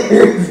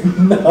 There's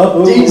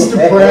no Dean's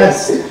way.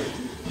 depressed.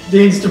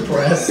 Dean's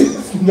depressed.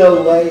 There's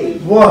no way.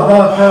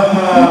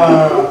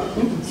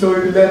 So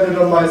we landed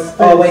on my space.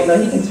 Oh wait, no,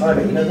 he can time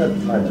it. He doesn't have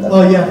to time it. That's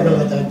Oh yeah, I okay. forgot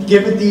about that.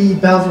 Give it the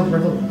Bowser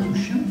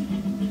Revolution.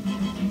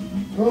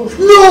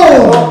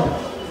 No!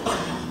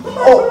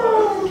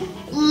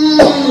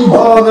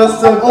 Oh, that's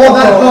so Oh,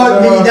 that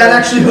hurt me. That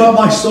actually hurt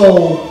my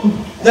soul.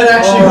 That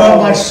actually hurt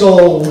my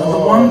soul. The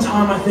one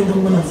time I think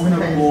I'm going to win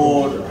a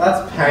award.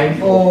 That's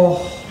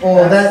painful.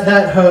 Oh,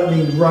 that hurt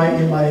me right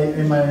in my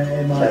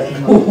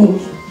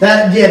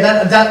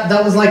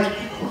that was like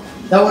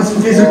that was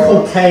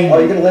physical pain. Oh,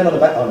 you're gonna land on the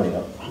back. Oh no, you're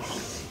not.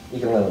 You're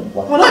gonna land on the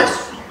lucky. Oh,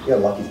 nice. You got a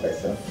lucky space,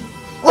 sir.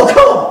 Oh,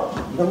 come on.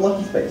 You got a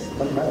lucky space.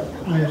 Doesn't matter.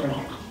 Oh, yeah, sorry.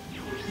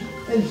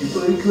 Thank you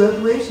for your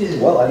cooperation.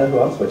 Well, I know who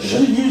I'm switching Should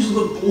with. have used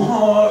the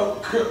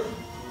block.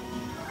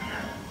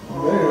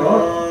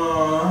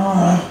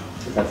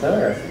 Is that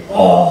so?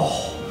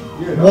 Oh,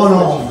 You're One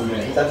not off. switching with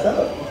Is me. that so?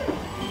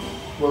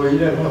 Well, you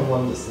don't have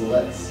one that's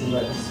let's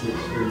switch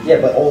through. Yeah,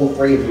 but all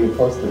 3 of you are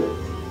close to it.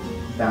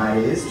 That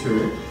is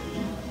true.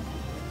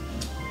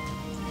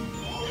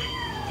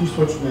 you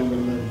switched me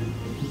with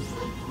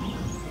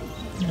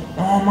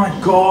Oh my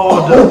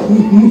god.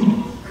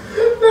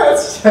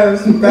 That's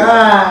just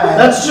bad.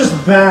 That's just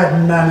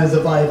bad manners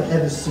if I've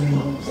ever seen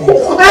one.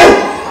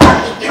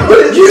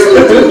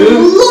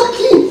 You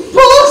lucky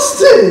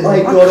bastard! I I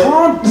got it.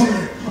 can't.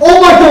 Oh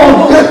my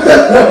god!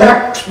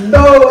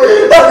 No!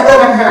 It's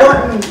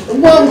button!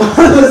 One I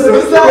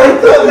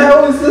thought that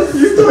was the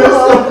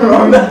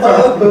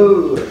star! No!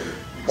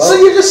 So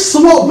you just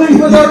swap me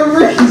for no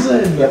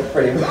reason. Yeah,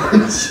 pretty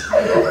much.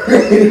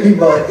 Pretty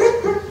much.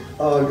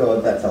 Oh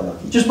god, that's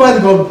unlucky. Just buy the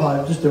golden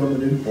pie. Just do it,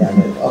 dude. Yeah, I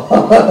know.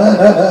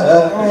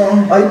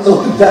 I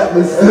thought that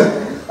was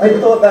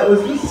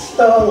the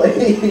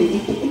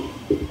Starly.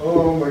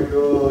 Oh my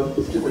god.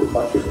 Stupid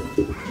mushroom.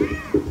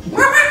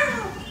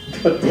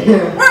 God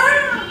damn.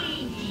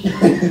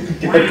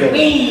 God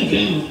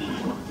damn.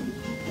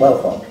 Well,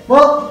 fuck.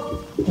 Well,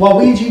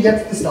 Waluigi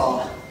gets the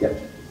star. Yep.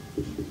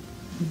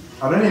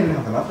 I don't even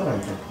have enough, I don't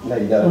think. No,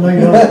 you Oh don't. my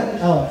god.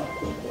 Oh.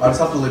 I just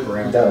have to loop You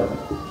around. don't.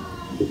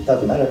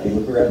 Doesn't matter if you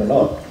look around or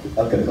not.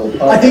 I've got a gold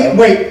pipe. I think. now.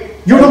 Wait.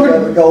 You're not I've got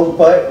gonna. a gold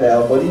pipe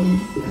now, buddy.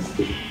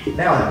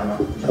 Now I have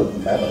enough.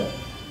 Doesn't matter.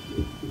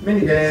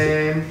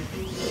 Minigame.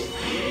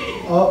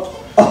 Oh.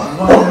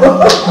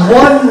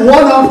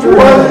 One after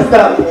another.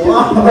 that?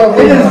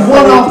 It is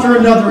one after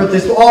another at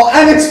this. Oh,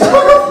 and it's.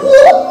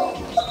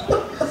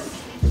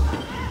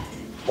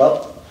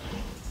 Well,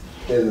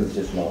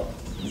 is just not.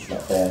 It's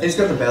not fair. It's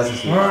got the Bowser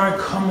suit. Alright,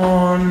 come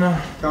on.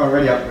 Come on,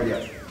 ready up, ready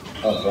up.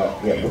 Oh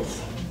right, yeah.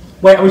 Whoops.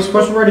 Wait, are we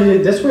supposed to ready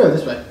it this way or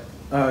this way?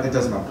 It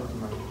doesn't matter.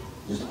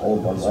 Just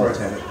hold one Just way.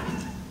 rotate it.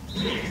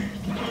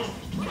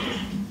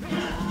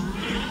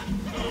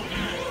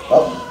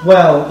 Oh,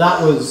 Well,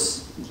 that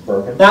was it's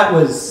broken.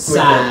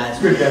 sad.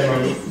 Squid Game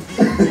moment.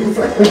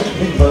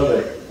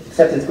 Perfect.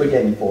 Except in Squid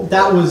Game you fall.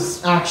 That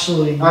was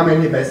actually I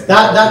mean, he basically.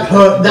 that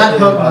hurt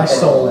my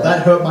soul.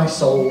 That hurt my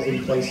soul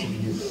in place of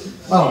you.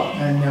 Oh,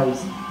 and now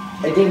it's,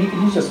 Hey Dean, you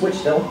can use your switch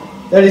still.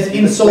 that is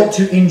insult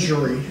to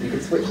injury. You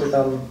can switch with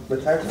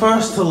Titan.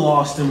 First to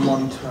last in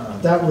one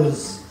turn. That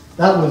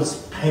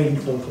was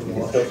painful to You can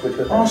watch. still switch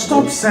with Oh,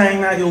 stop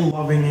saying that, you're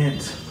loving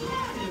it.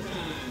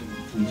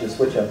 You just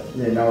switch up.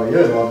 Yeah, no,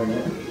 you're loving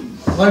it.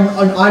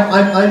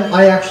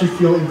 I actually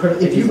feel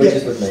incredible. If he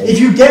switches with me. If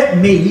you get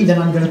me, then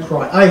I'm gonna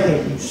cry. I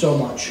hate you so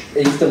much.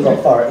 He's still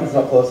not far, he's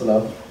not close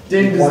enough.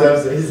 Dean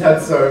deserves it. He's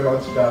had so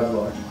much bad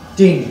luck.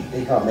 Dean.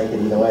 He can't make it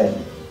either way.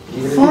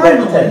 Even if Finally.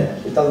 you get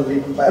 10, it doesn't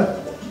even matter.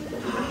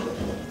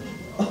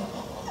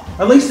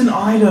 At least an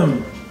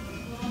item.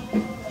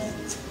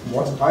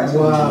 What item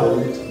Wow. will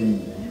it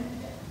be?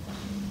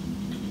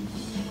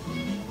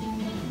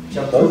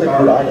 Jump Those to are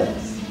good power.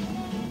 items.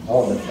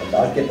 Oh,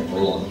 I'd get the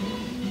blue one.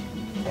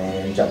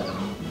 And jump.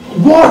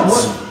 What?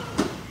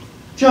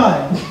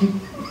 Jai.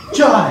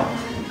 Jai.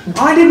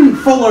 I didn't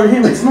follow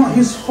him, it's not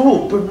his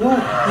fault, but what?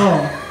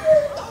 Oh.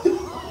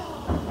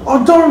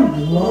 Oh, don't.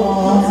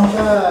 That's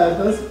bad.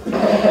 That's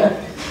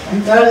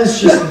bad. That is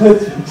just.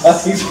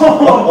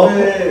 Stop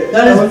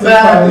That is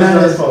bad It's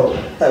manners. your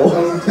fault. That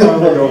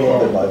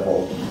wasn't my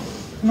fault.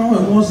 No,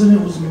 it wasn't,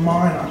 it was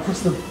mine. I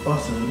pressed the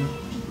button.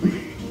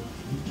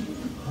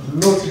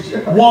 Naughty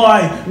Jack.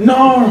 Why?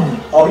 No!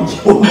 Oh, you're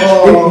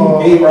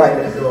kidding me right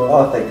now.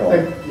 Oh, thank God.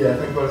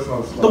 Thank God it's not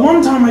a spot. The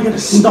one time I get a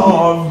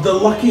star, the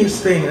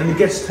luckiest thing, and it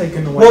gets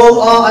taken away.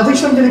 Well, I think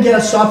I'm gonna get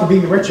a star for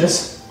being the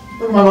richest.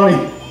 Look at my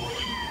money.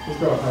 He's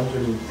got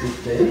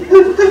 115.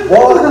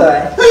 What the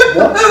heck?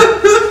 What?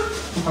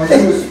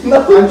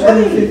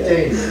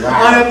 115. I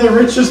Wow. am the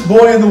richest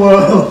boy in the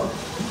world.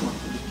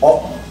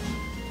 Oh,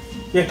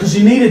 Yeah, because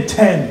you needed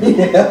 10.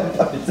 yeah,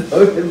 I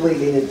totally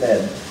needed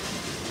 10.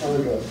 Oh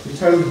my God. You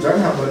totally don't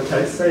have what it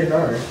takes. Say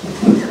no.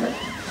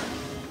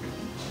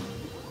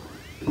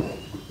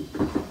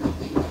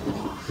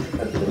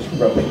 That's just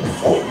rubbing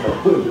salt in the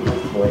wound at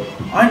this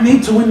point. I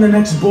need to win the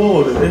next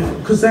board,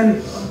 because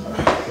then.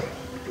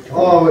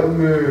 Oh, it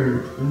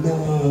moved.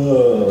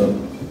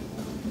 No.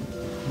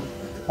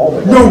 Oh my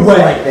God. No it's way.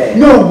 Right there.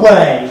 No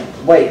way.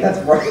 Wait, that's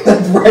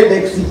right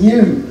next to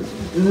you.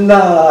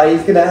 Nah,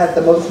 he's gonna have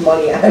the most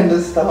money and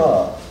a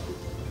star.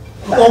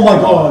 Oh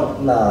my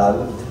God.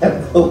 Nah,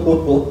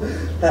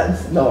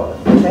 that's not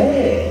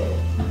fair.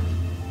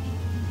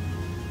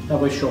 That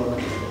was shorter.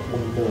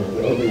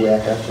 The only way I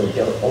can actually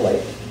kill it. Oh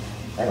wait,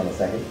 hang on a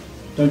second.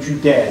 Don't you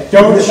dare.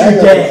 Don't you Hang on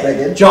a dare.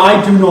 second.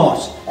 Jai, do not.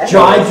 Hang on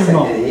Jai, a do second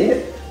not.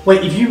 here.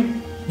 Wait, if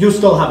you'll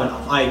still have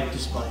enough. I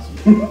despise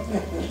you.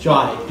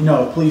 Jai,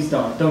 no, please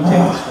don't. Don't take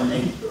this from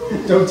me.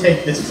 Don't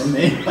take this from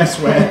me. I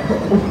swear.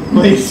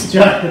 Please,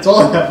 Jai, that's all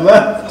I have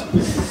left.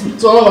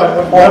 It's all I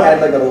have Oh, left.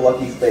 and I got a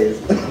lucky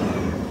space.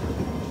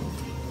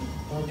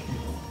 Okay.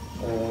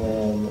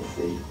 Let's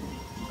see.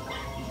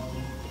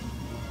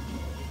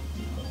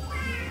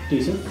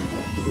 Decent.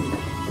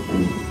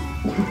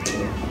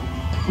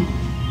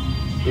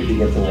 If he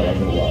gets a one, I'm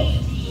gonna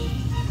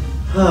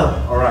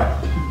love.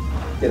 Alright.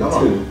 Get a Come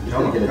on, two.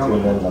 come on, Get a two come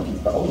and then lucky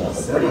spot. Oh no,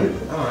 that's pretty good.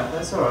 Alright,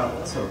 that's alright,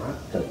 that's alright.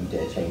 Don't you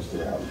dare change the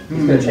round.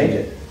 He's gonna change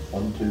it.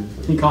 1, 2,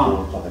 3, He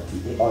can't. 4,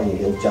 5. Oh yeah,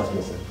 he'll just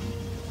miss it.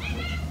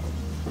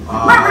 Do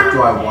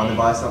I want to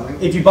buy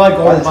something? If you buy Buy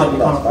gold, the you can't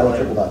triple dice. Buy the afford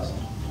triple it. dice.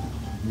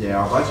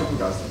 Yeah, I'll buy triple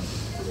dice then.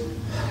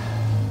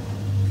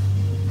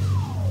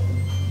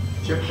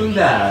 Triple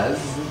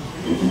dice.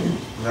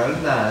 Very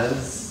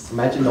nice.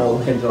 Imagine no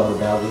one lands on the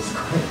Bowser's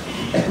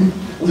coin.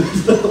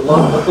 Lose the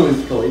one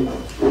Bowser's coin.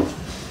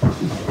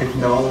 If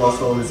no one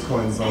lost all his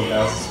coins on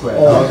Bowser Square.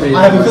 Oh,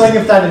 I have a feeling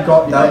if that had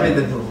got me. That would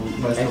be the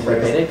most X-ray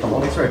payday, come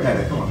on. X-ray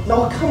payday, come on.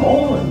 No, come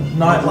on.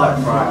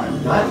 Nightlife. Right.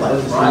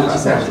 Nightlife. Right. That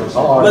sounds awesome.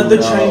 Oh, Let the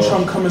no. chain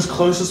chomp come as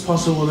close as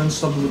possible, then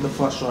stop it with the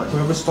flashlight.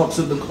 Whoever stops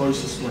at the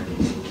closest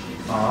wins.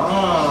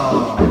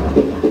 Ah.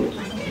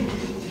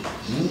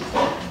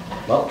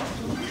 Well,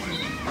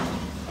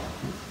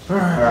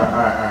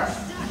 Alright.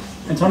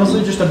 It's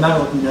honestly just a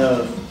matter of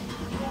nerve.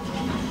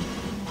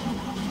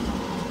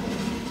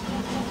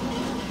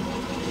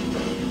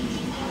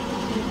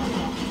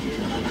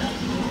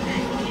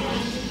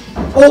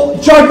 Oh,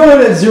 Jai got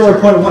it at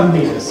 0.1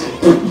 meters.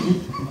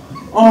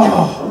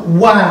 Oh,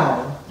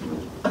 Wow.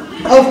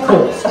 Of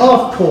course.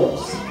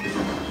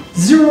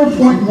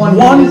 0.1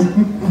 one.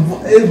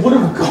 meters. It would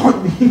have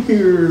got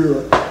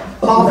here.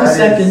 Half a That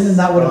second, is- and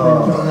that would have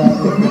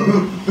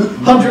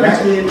been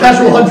 100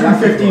 casual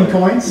 115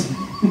 coins.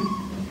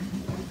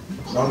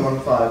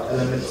 115,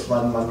 elements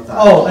 115.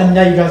 Oh, and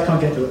now you guys can't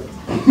get to it.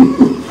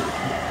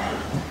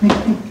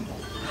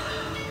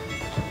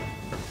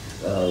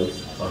 oh,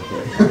 it's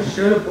okay.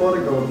 Should have bought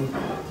a golden.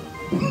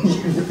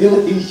 You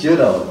really should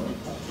have.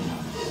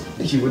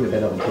 You wouldn't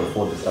have been able to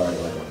afford the star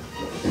anyway.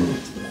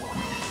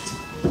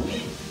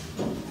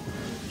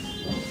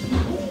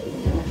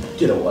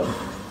 Get a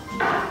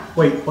 1.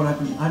 Wait, what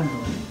happened? I don't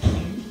know.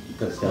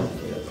 Go down.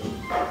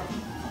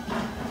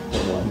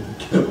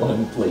 Get a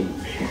 1, please.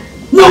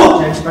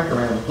 No! Change back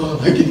around.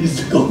 I can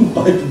use the golden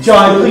pipe.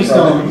 Jai, please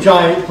don't.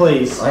 Jai,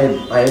 please. I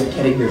am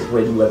getting this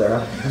win whether I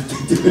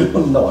have to do it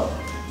or not.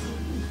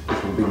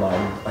 This will be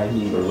mine. I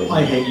need a win.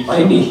 I hate you.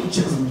 I need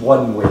just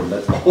 1 win.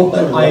 That's all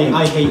I want.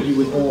 I hate you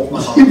with all of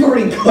my heart. You've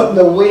already gotten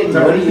a win. So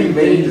What what do do you you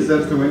think he mean?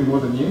 deserves to win more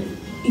than you?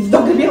 He's not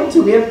going to be able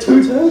to. We have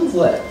 2 turns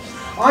left.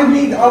 I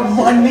need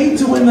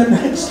to win the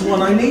next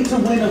one. I need to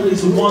win at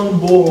least 1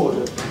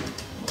 board.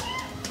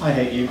 I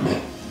hate you.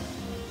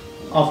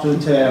 After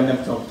today, I'm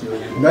never talking to you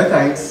again. No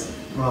thanks.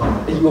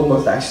 Oh, You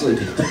almost actually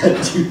did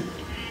that, dude.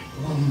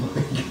 Oh my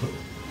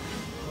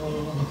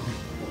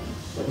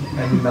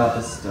god.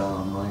 another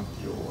star, my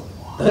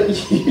god.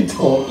 You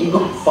don't. You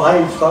got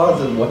 5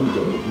 stars in 1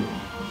 game.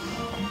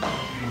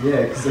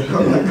 Yeah, because I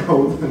got that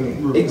golden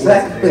reward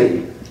Exactly.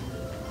 today.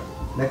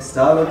 Next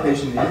star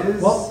location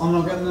is... What? I'm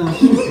not getting that.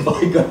 If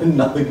I got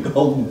another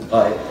golden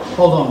pipe.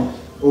 Hold on.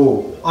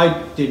 Oh,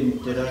 I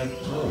didn't, did I?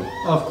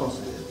 Oh. Of course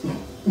I did.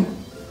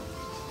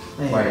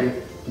 I hate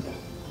wait.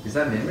 Is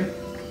that memory?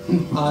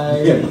 you.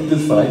 I... Yeah, the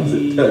signs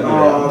that turn Oh,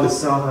 around. the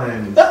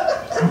sign.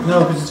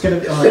 No, because it's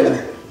gonna... Oh,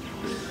 yeah.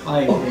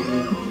 I hate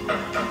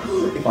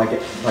you. If I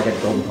get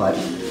a golden pipe.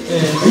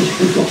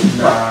 Yeah.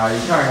 Nah, you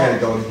can't get a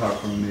golden pipe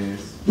from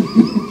this.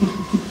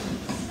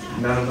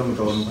 None of them are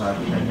golden pipe.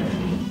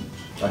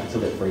 I can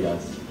still get 3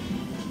 dice.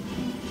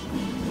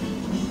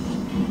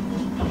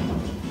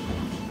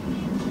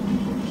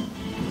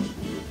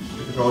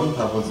 If the golden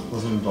pipe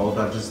wasn't involved,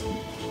 I'd just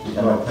And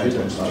not I'll pay pay 2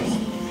 attention. dice.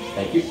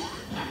 Thank you.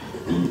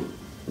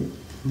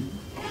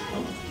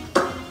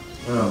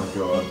 Oh my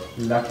god.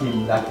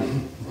 Lucky.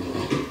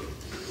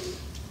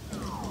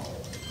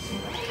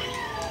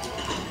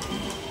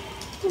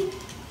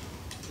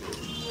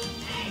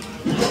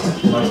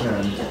 My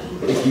turn.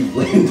 If you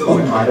land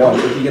on I 1,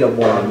 if you get a 1,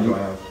 Do I you,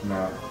 have?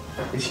 No.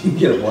 if you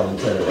get a 1 and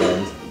turn it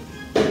around.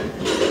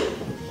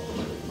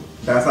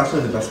 That's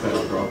actually the best bet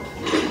I've got.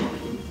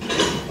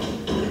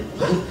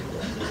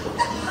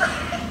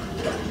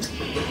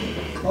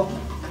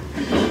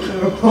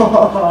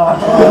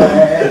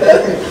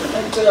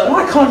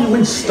 Why can't you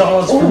win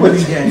stars for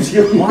winning games?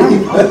 Why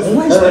I'm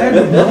always there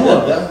with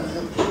Noah?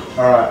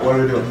 Alright, what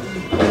are we doing?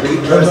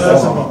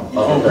 Reversible.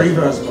 Oh,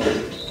 reversible.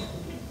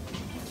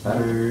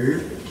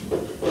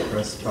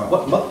 Press start.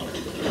 What?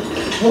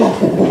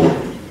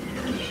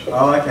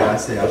 Oh, okay, I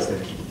see.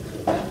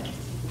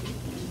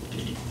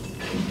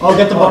 I'll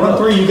get the bottom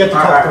 3, you get the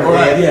top 3.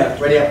 Alright, yeah.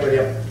 Ready up.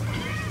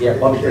 Yeah,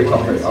 1, 3,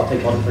 top 3. I'll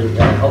take 1, 3.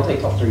 I'll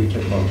take top 3, you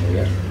take 1, 3,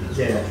 yeah?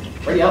 Yeah.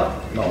 Ready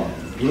up? No.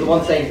 You were the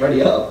one saying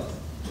ready up.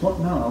 What?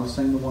 No, I was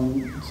saying the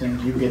one saying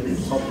you get the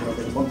top 3, I'll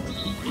get the bottom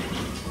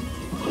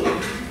 3.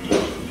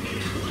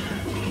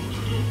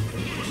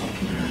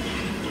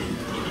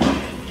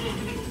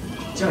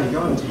 Johnny,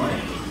 go into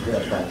mine. Yeah,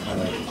 that's right. I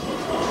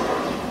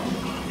know.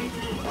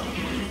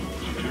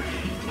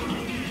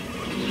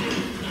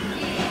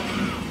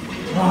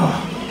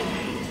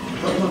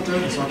 I'm not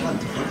doing this, I can't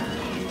deflect.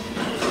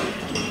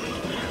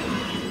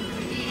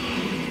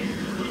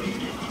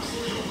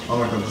 Oh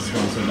my god, this is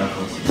going so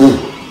backwards.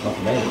 Not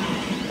for me.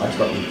 I just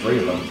got 3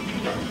 of them.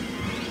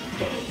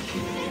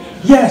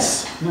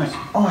 Yes! Nice.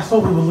 Oh, I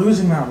thought we were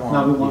losing that one.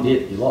 No, we You won.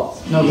 did. You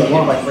lost. No, you we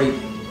got won. hit by 3.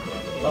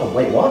 Oh,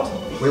 wait, what?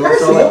 We lost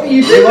Harrison, all what our- were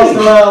you we doing? lost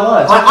all our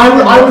lives.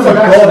 I was a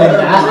god in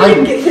that. I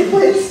didn't get hit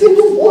by a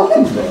single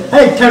one.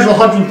 Hey, casual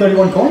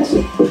 131 coins.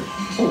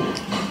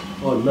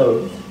 Oh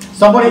no.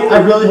 Somebody, I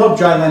really hope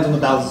Jai lands on the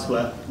Bowser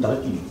Square.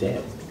 No, you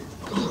damn.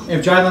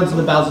 If Jai lands on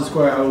the Bowser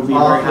Square, I will be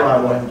very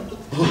happy.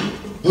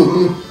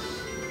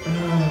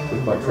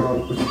 With my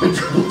triple.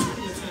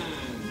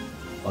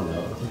 Oh no.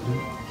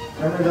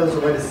 I don't know there was a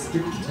way to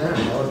skip the turn.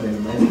 That would have been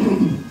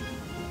amazing.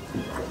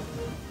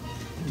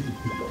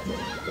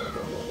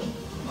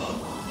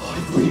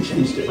 We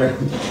changed it around.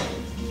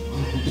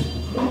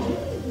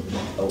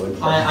 Oh,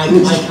 wait.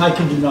 I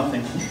can do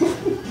nothing.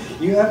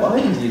 You have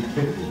items, you.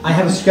 I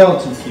have a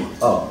skeleton cube.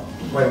 Oh.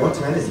 Wait, what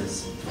turn is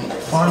this?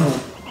 Final.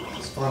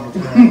 It's final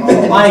turn.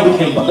 Oh, I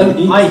hate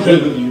you. I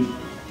hate you.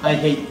 I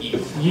hate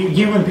you.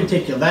 You in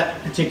particular.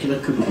 That particular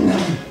coupon.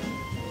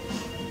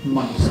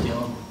 Money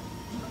stealer.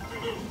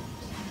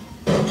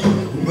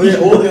 Yeah,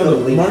 all the other,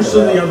 most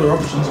of the other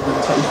options have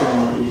been taken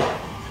already.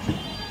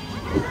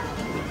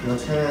 your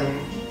turn.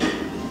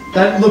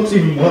 That looks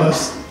even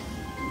worse.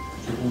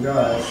 Triple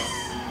dice.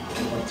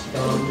 What you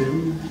gonna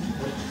do?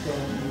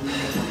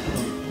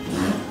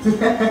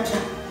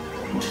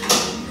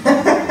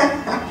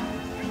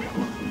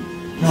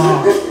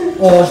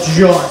 Or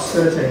just.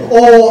 13.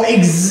 Or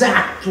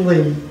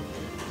exactly.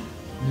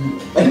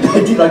 I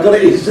did, I got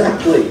it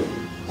exactly.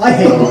 I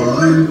hate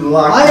you.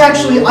 I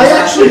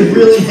actually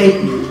really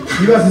hate you.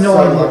 You have no So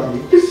idea. lucky.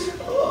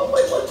 Oh,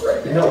 my luck's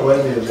right You're now. not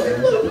worthy of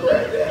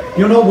it.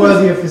 You're not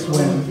worthy of this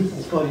win.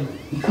 It's funny.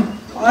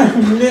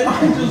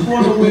 I just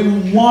want to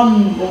win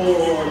one more.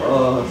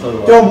 Oh,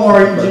 so Don't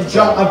worry,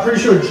 I'm pretty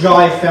sure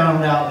Jai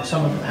found out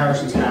some of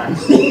Harrison's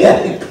hacks.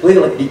 Yeah,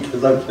 clearly,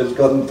 because I've just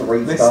gotten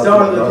 3 The stars.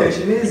 start in a row.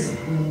 location is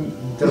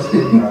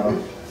doesn't matter.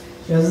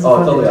 Yeah, this is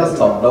Oh, it's funny. only at the doesn't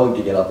top. matter. No one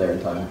can get up there in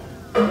time.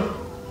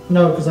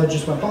 No, because I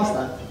just went past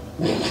that.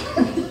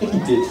 He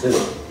did too.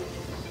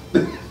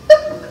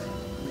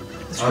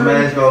 I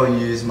may as well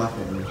use my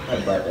thing.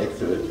 I'm right next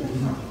to it.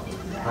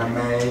 I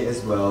may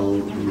as well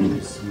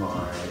use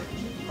my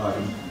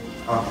item.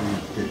 Item.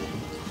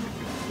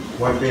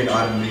 Won't be an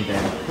item mini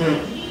game.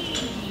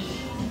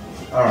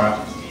 Alright.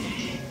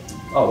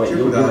 Oh wait,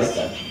 Triple you'll dice. make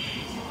that.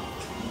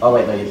 Oh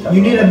wait, no, you've done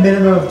You it. need a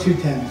minimum of 2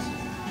 10s.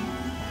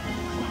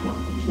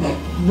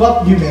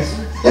 Well, you missed.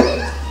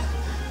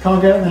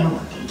 Can't get it now.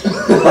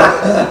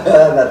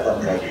 That's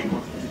okay.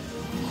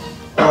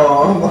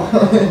 Oh my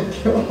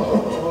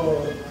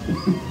god.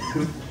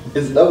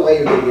 There's no way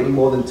you're getting any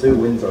more than 2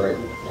 wins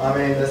already. I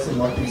mean, there's some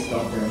lucky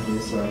stuff around here,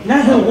 so.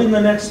 Now he'll win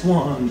the next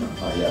one.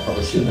 Oh yeah, I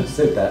probably shouldn't have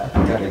said that. I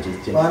kind of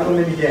just jinxed Final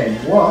mini game.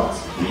 What?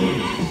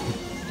 it.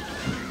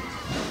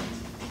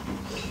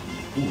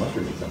 Ooh,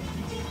 mushroom pizza.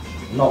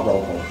 Not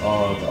roll call.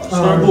 Oh gosh.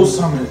 Snowball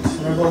Summit.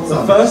 Snowball The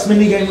Summit. first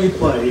minigame we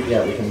played.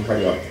 Yeah, we can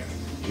hurry up.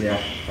 Yeah,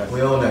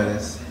 we all know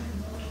this.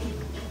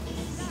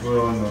 We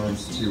all know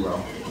this too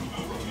well.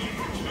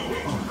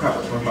 Oh crap,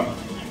 it's one button.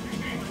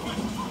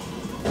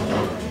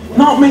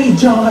 Not me,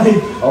 Jai.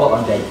 Oh,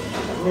 I'm dead.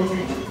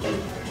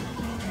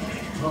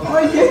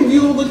 I gave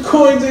you all the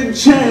coins in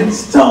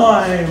chance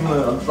time.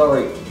 I'm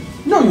sorry.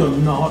 No, you're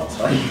not.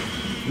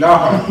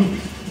 No!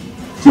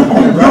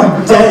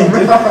 You're dead.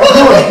 You're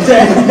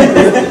dead.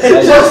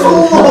 Just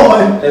hold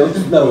on! There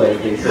was no way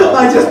to do so.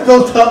 I just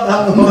built up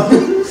that one.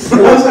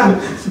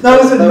 That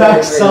was at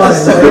max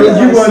size. So You I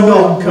were saw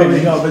not it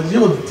coming up, but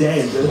you're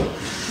dead.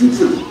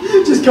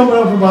 Just coming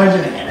up from behind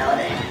you.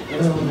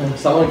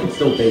 Someone can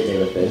still beat me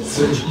with this.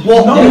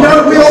 Well, No,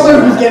 we all know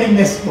who's getting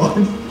this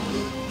one.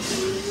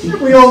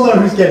 We all know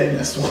who's getting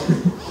this one.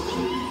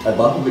 I'd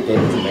love if it gave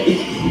it to me.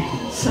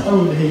 I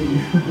would hate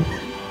you.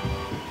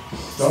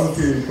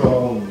 Donkey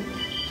Kong.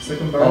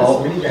 Second bonus Oh.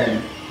 mini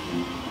game.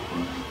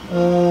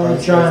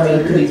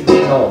 Giant.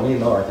 No, me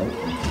no, I think.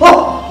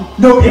 Oh!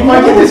 No, if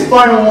I get this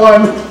final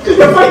one!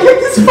 If I get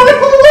this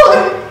final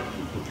one!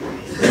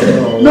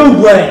 No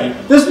way!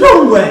 There's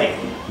no way!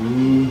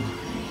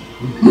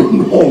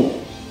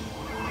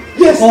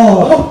 Yes!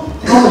 Oh!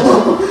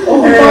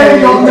 Oh, if I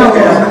had gotten that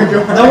one,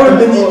 that would have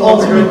been the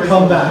ultimate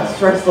comeback.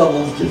 Stress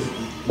levels just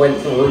went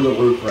through the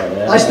roof right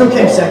now. I still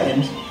came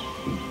second.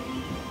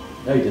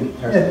 No, you didn't.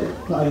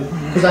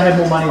 Because I had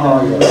more money than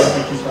Oh, you. yeah.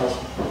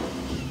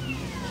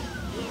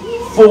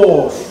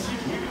 Fourth.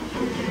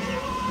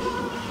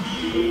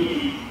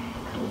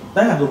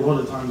 They had a lot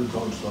of time to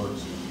dodge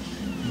those.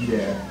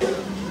 Yeah.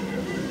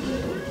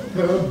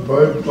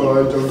 Bye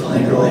bye,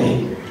 Donkey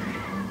Kong.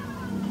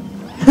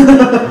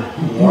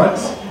 What?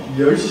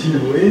 Yoshi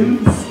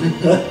wins?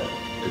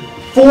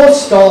 4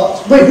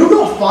 stars. Wait, who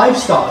got 5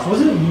 stars?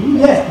 Wasn't it you?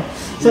 Yeah.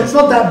 So it's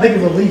not that big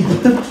of a lead.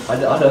 I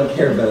don't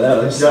care about that.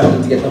 I just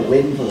wanted to get the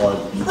win for one.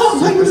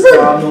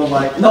 Superstar more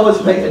like. No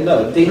one's making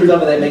Dean's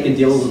over there making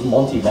deals with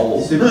Monty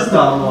Mole.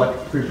 Superstar more like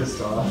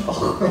Superstar.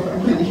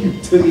 You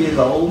 2 years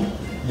old.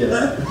 Yes.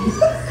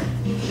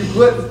 You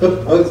weren't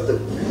supposed to.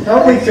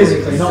 Help me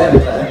physically, not Seven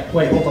there.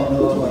 Wait, hold on.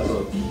 No,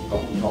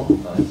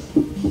 Nice.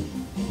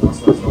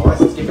 Nice.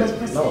 Give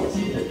it. No one's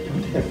seen it.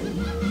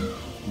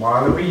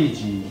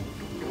 Waluigi.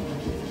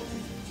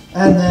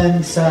 And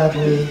then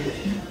sadly.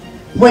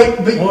 Wait,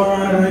 but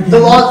Alright, the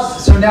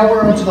last. So now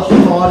we're on to the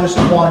hardest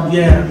one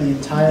Yeah. in the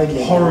entire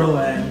game.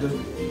 Horrorland.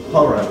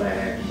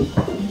 Horrorland.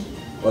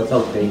 Let's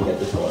help Dean get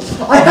this one.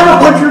 I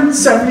have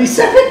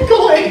 177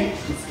 coins.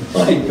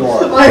 My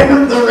god. I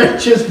am the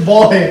richest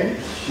boy.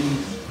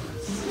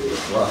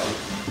 Right.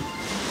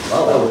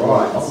 Well, that was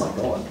Alright. right. Oh my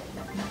god.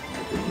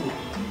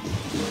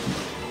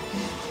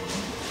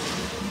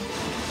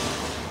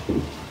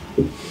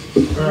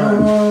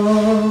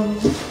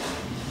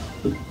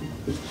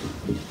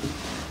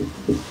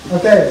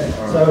 Okay,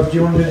 so do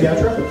you want to do the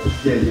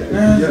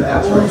outro?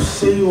 Yeah. We'll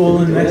see you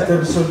all in the next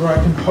episode where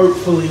I can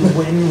hopefully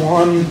win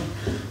one.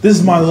 This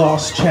is my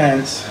last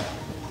chance.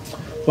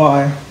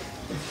 Bye.